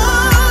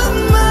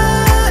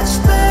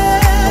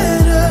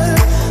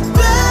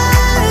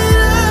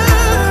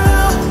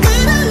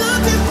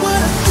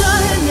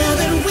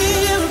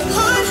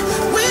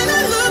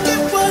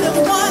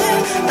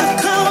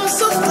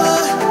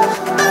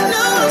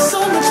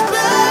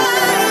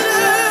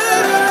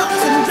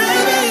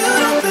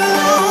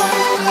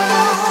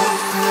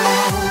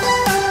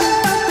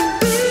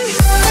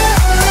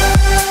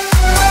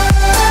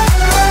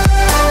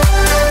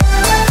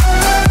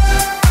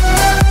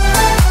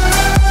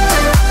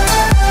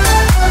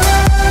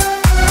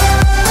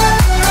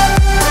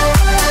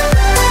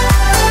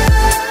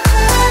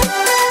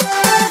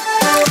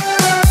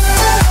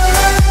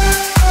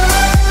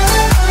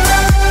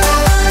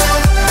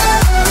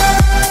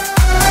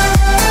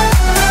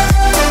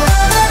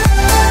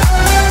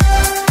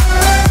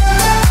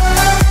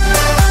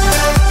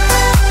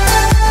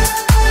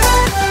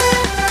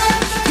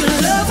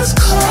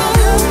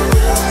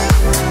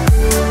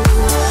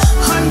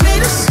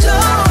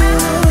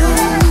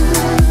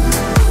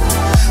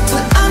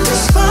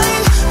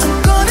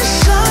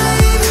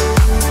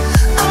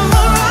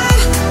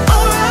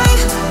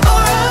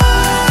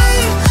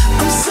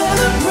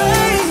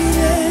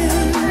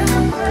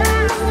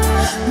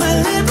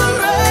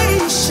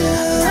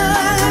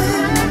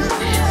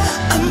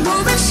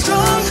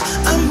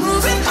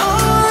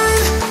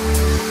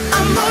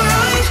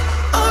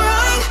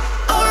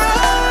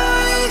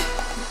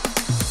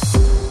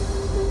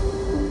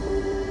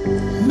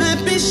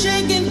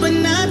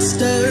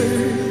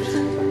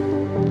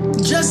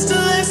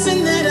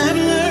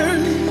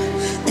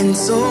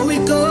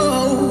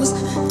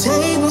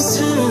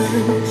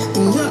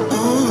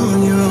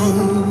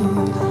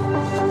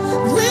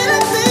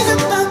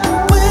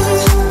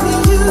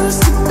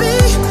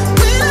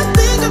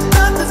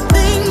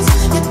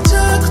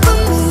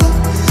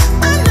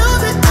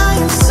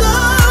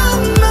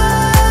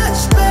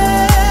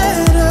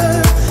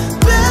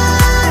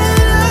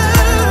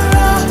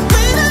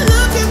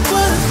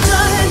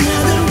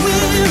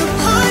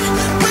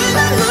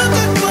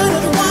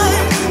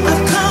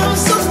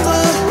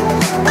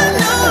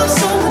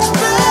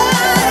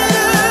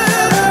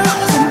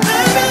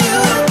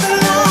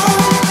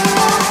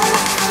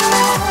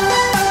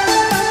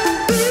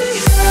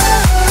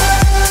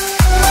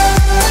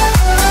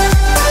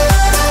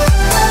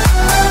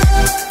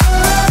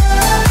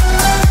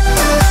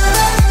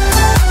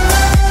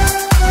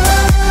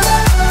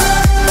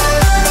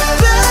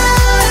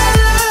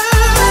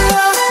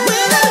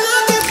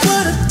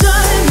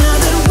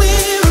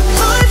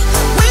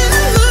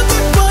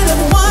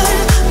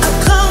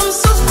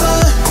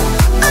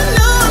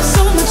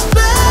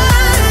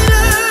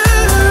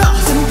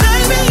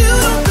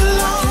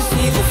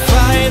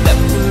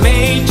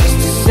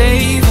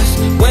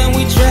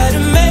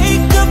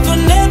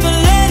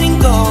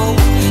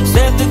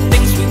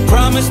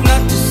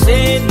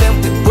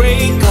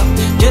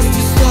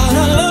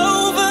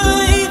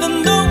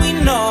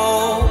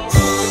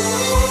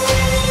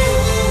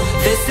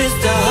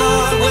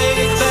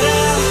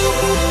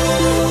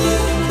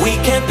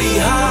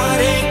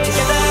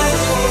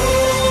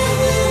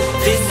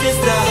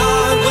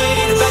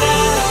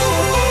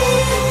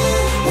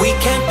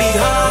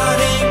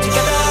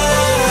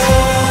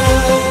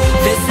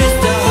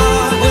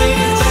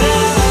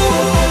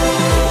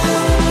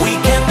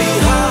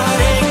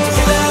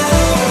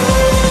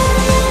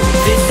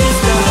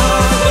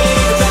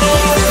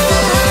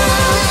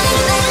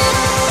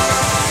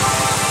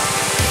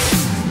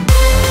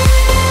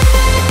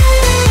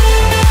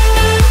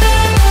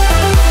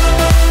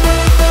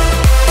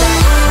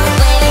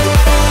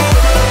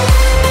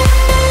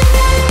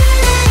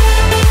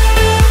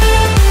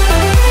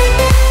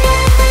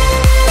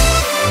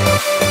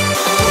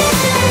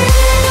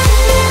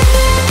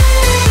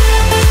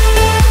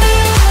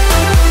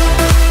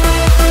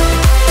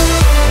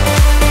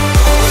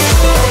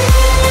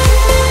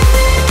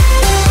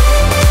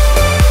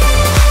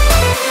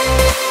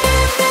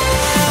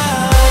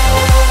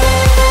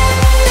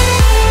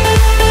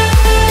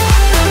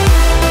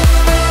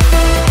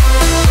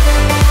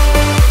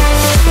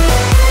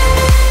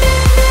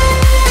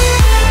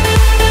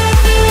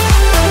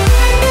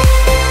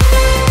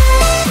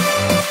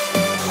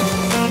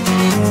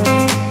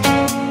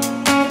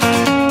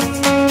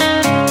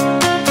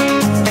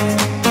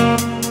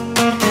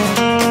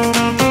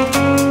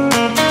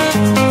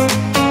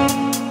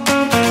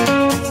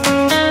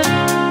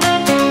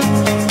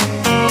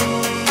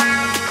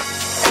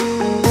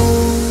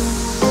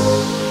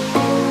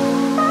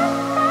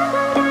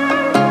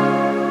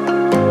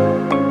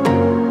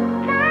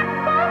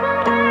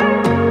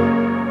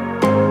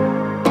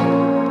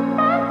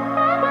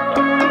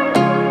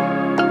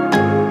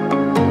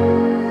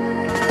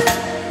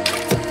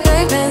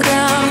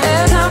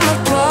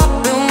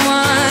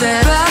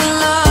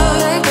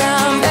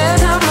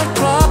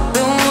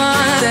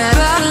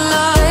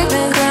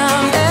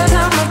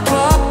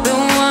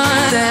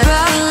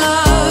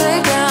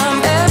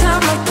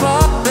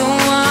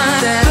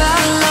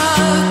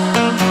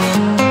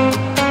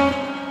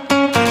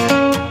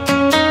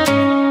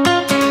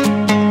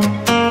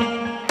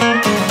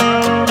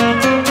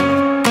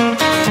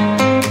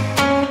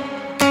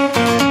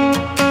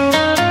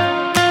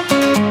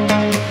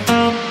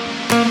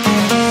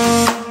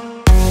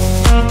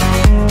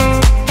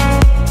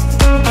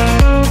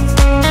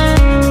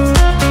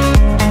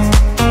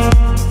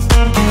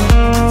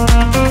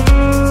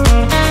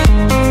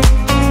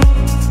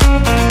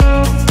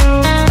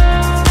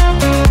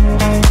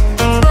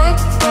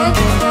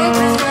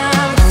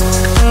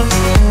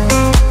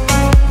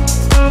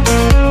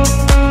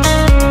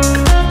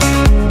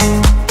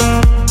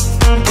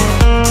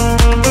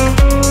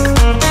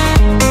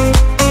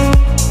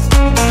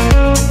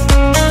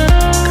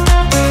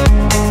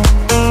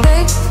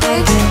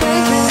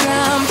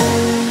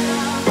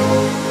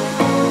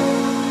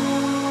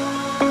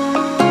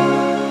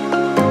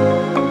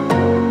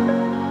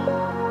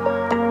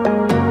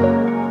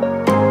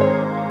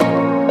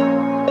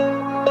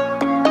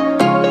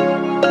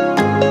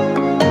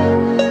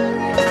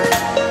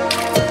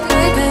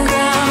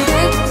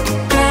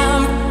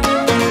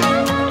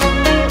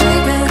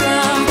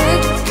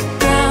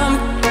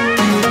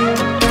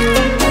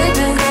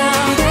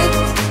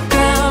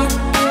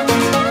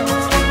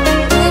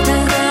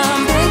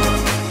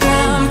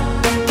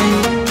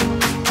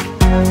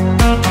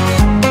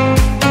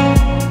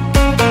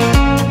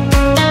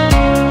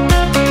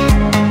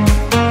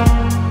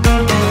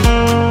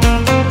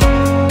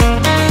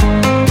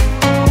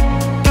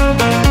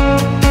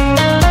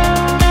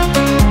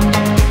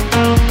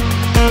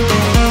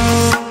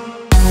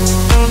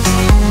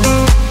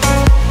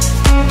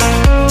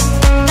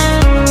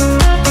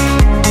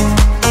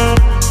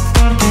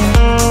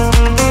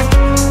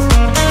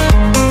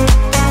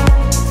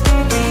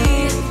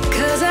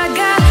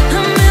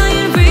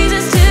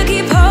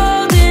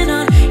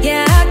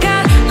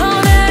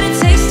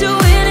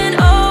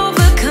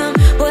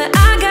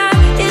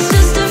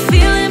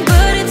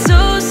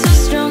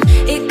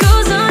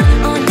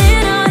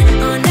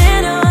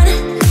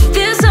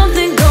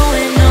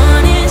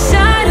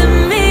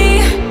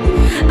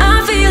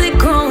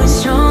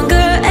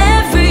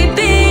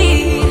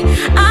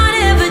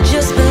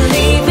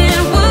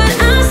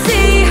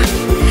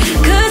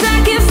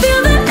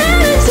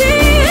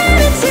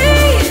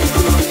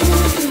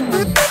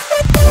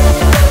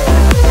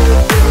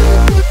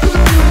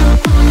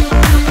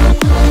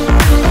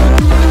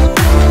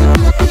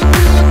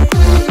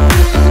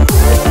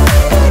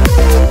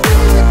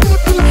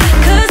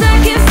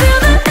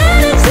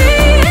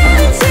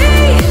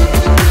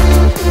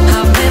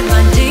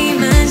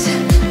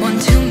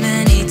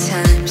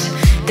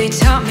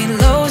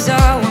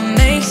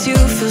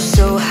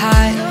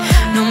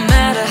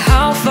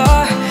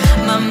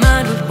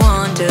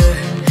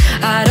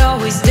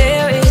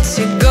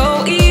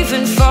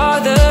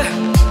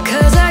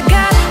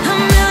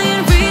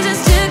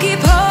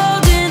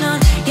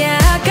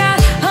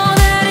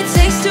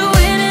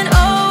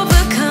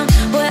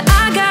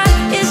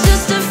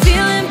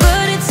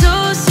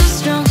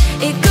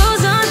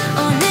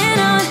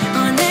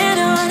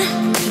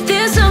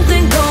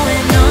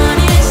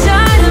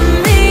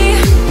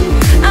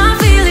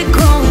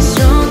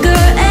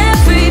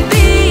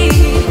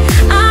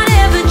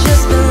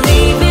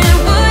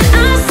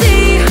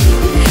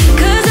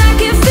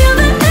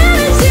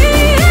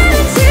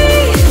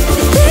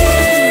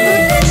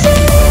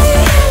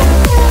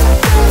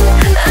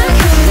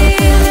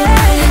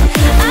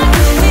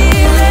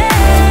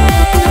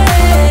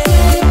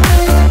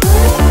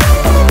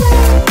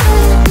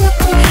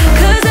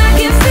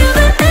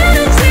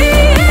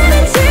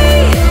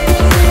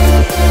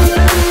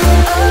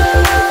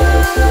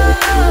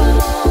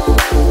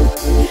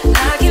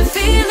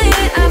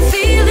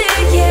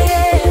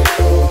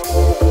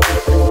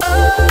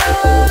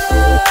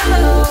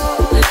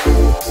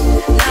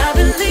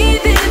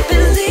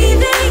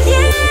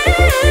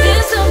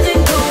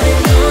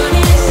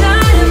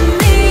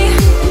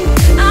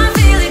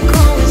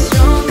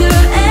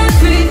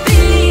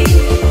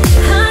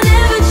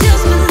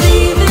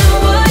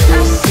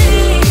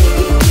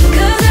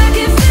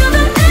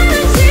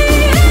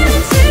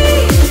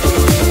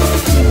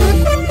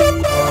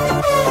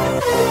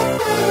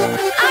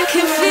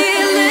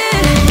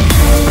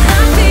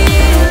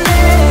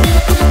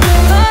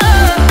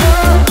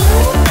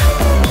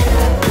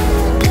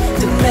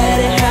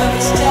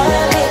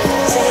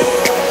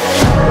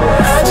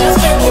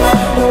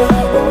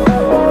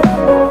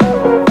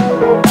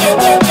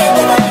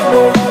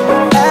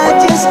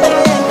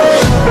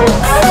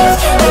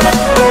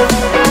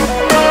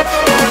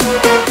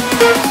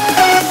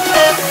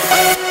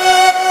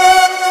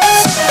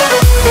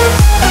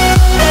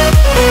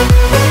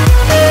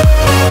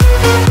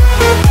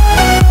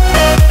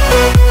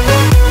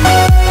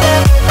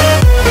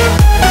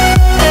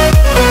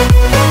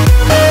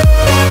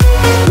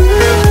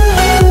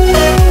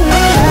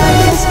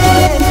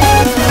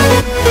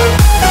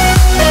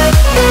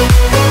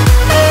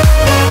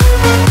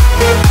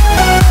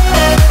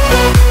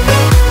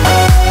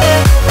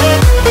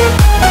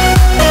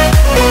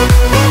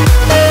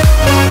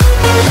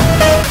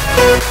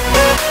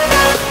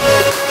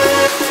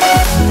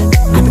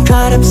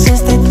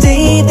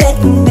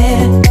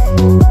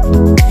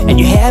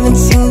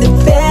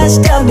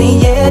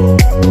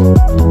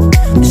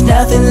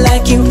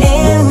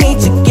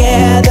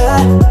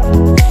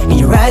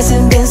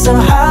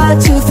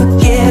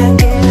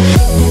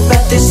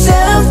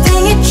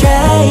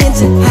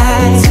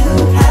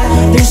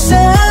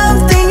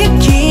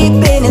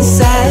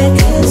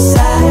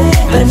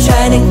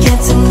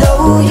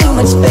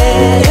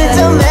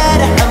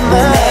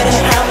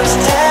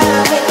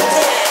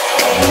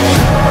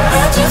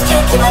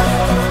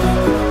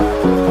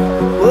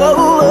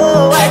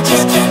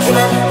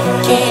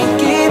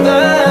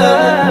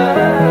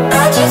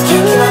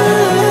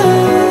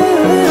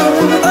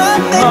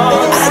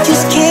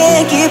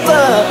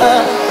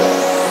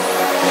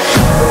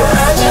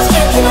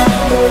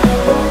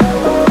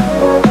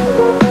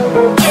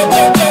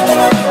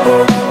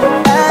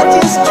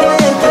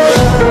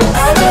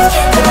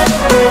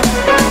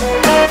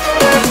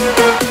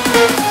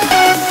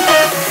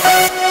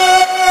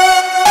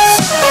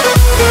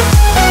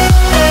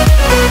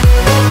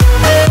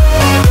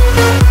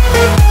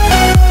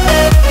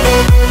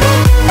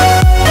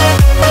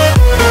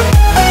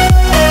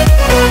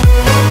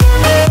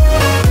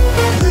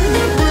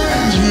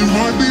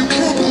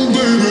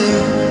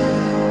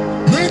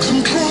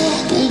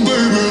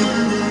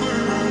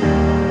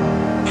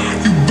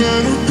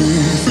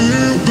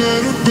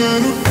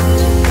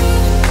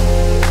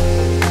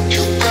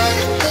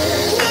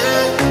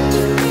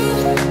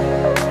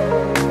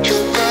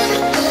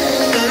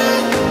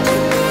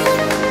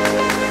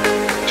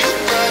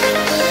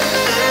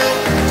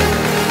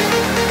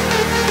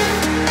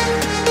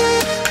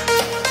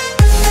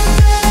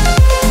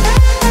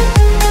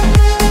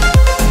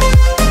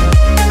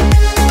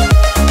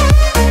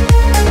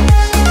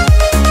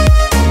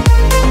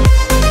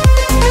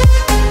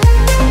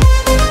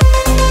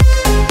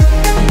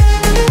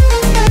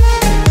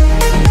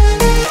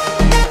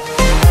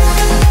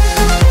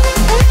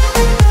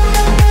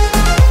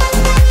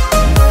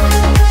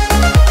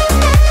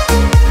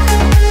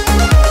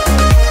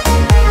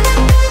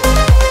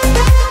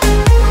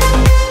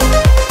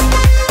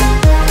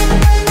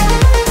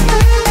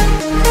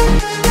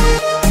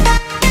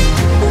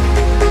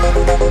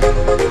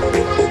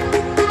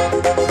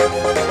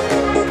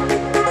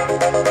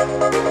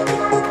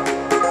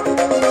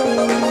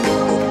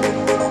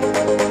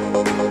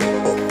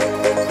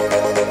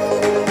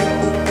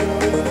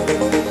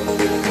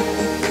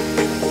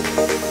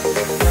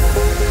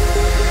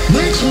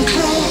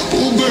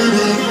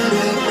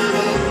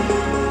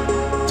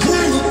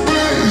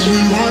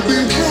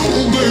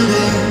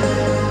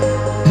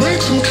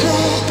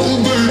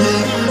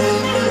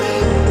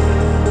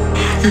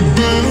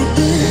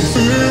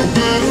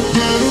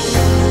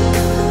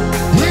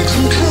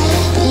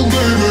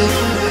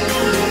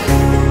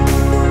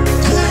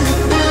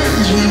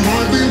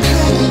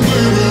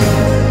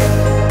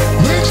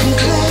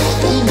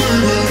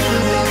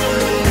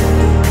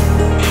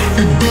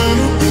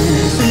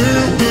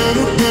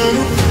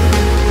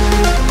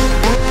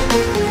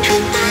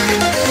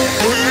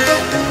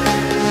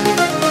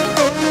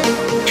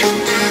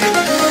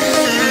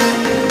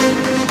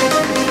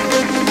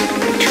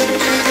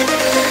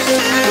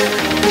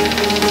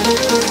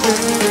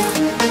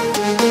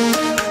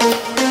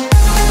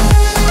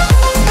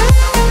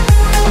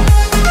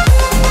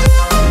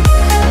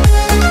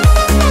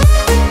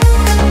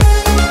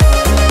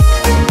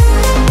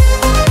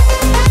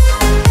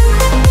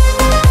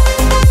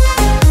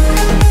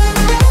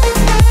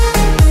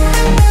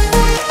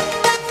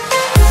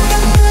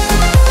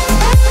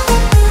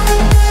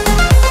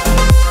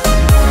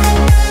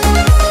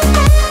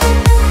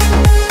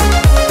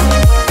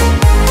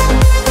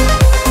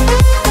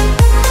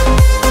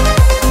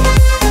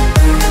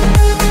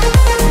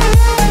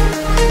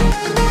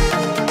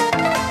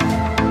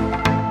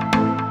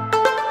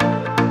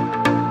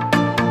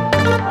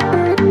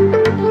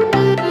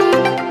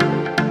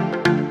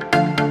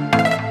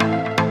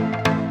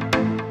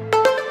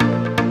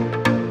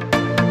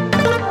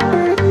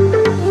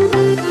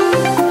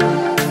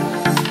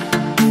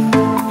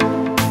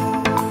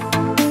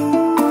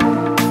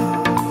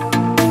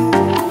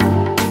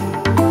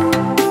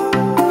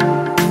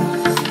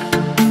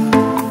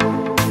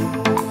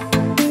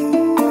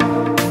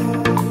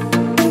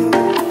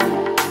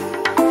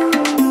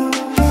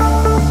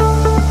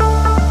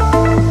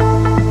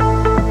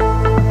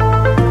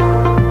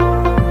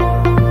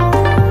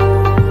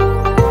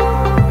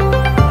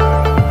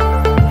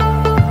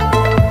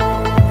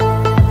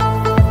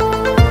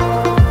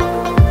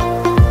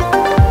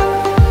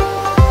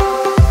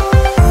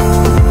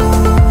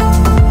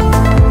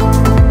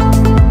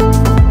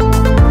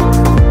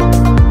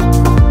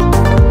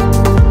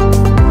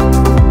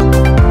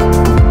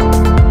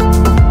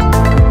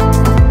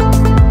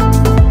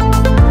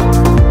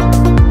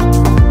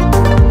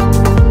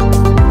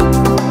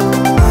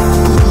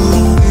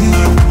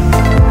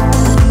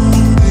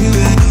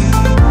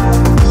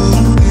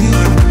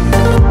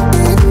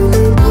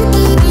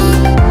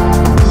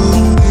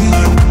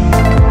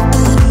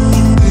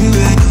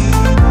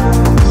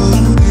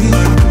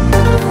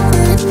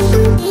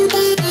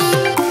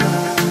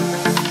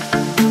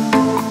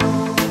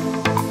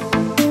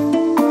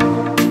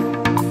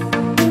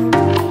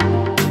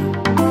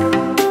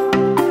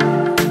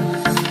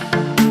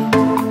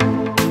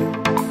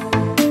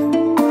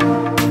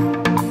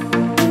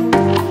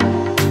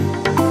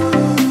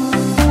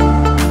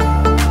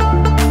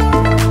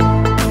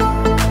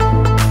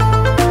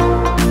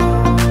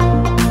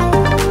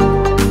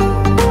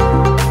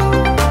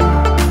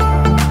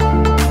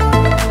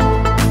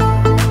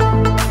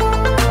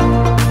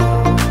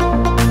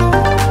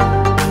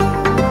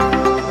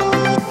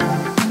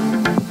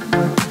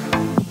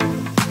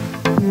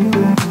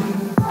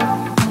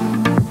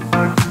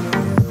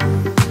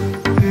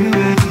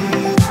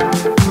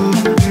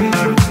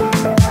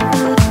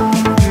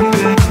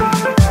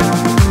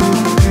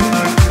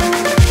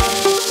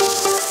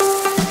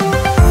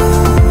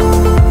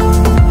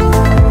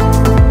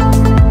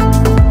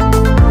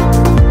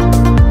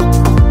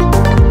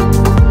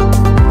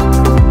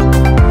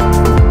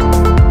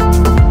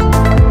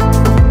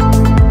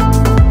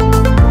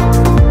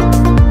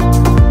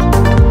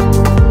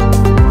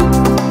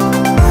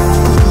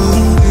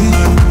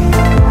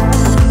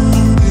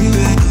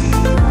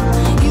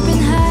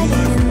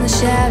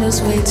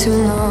shadows way too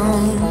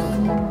long.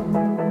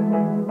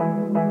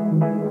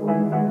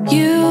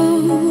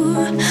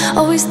 You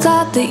always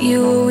thought that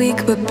you were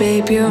weak, but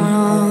babe, you're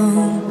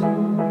wrong.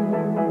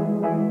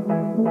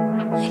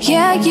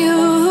 Yeah,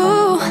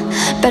 you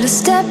better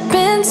step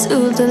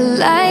into the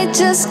light,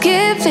 just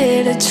give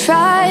it a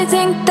try.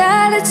 Think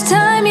that it's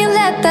time you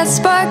let that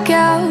spark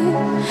out.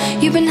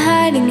 You've been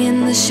hiding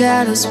in the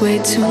shadows way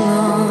too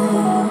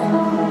long.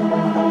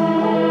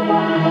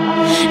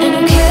 And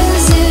who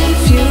cares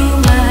if you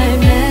might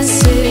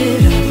mess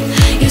it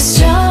up? You're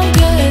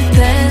stronger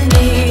than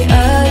the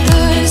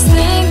others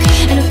think.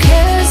 And who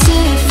cares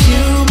if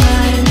you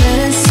might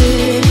mess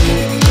it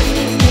up?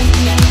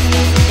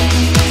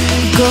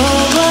 Go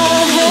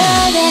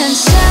ahead and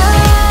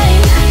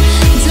shine,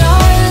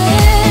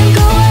 darling,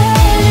 go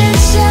ahead and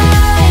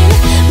shine,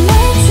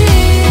 my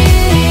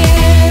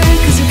dear.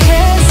 'Cause who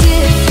cares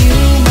if you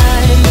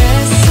might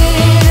mess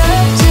it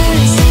up?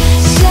 Just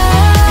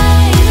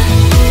shine.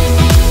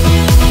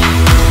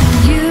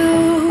 You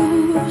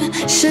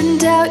shouldn't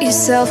doubt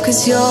yourself, 'cause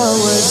you're a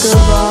work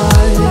of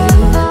art.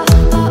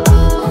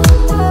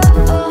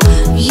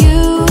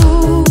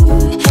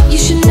 You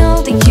should know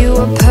that you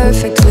are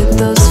perfect with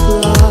those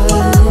flaws.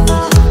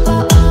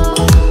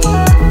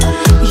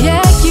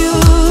 Yeah, you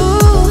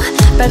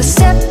better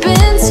step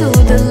into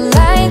the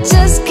light,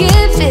 just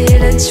give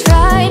it a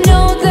try.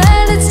 Know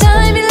that it's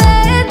time you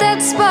let that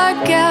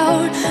spark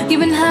out.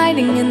 You've been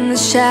hiding in the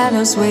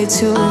shadows way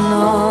too long.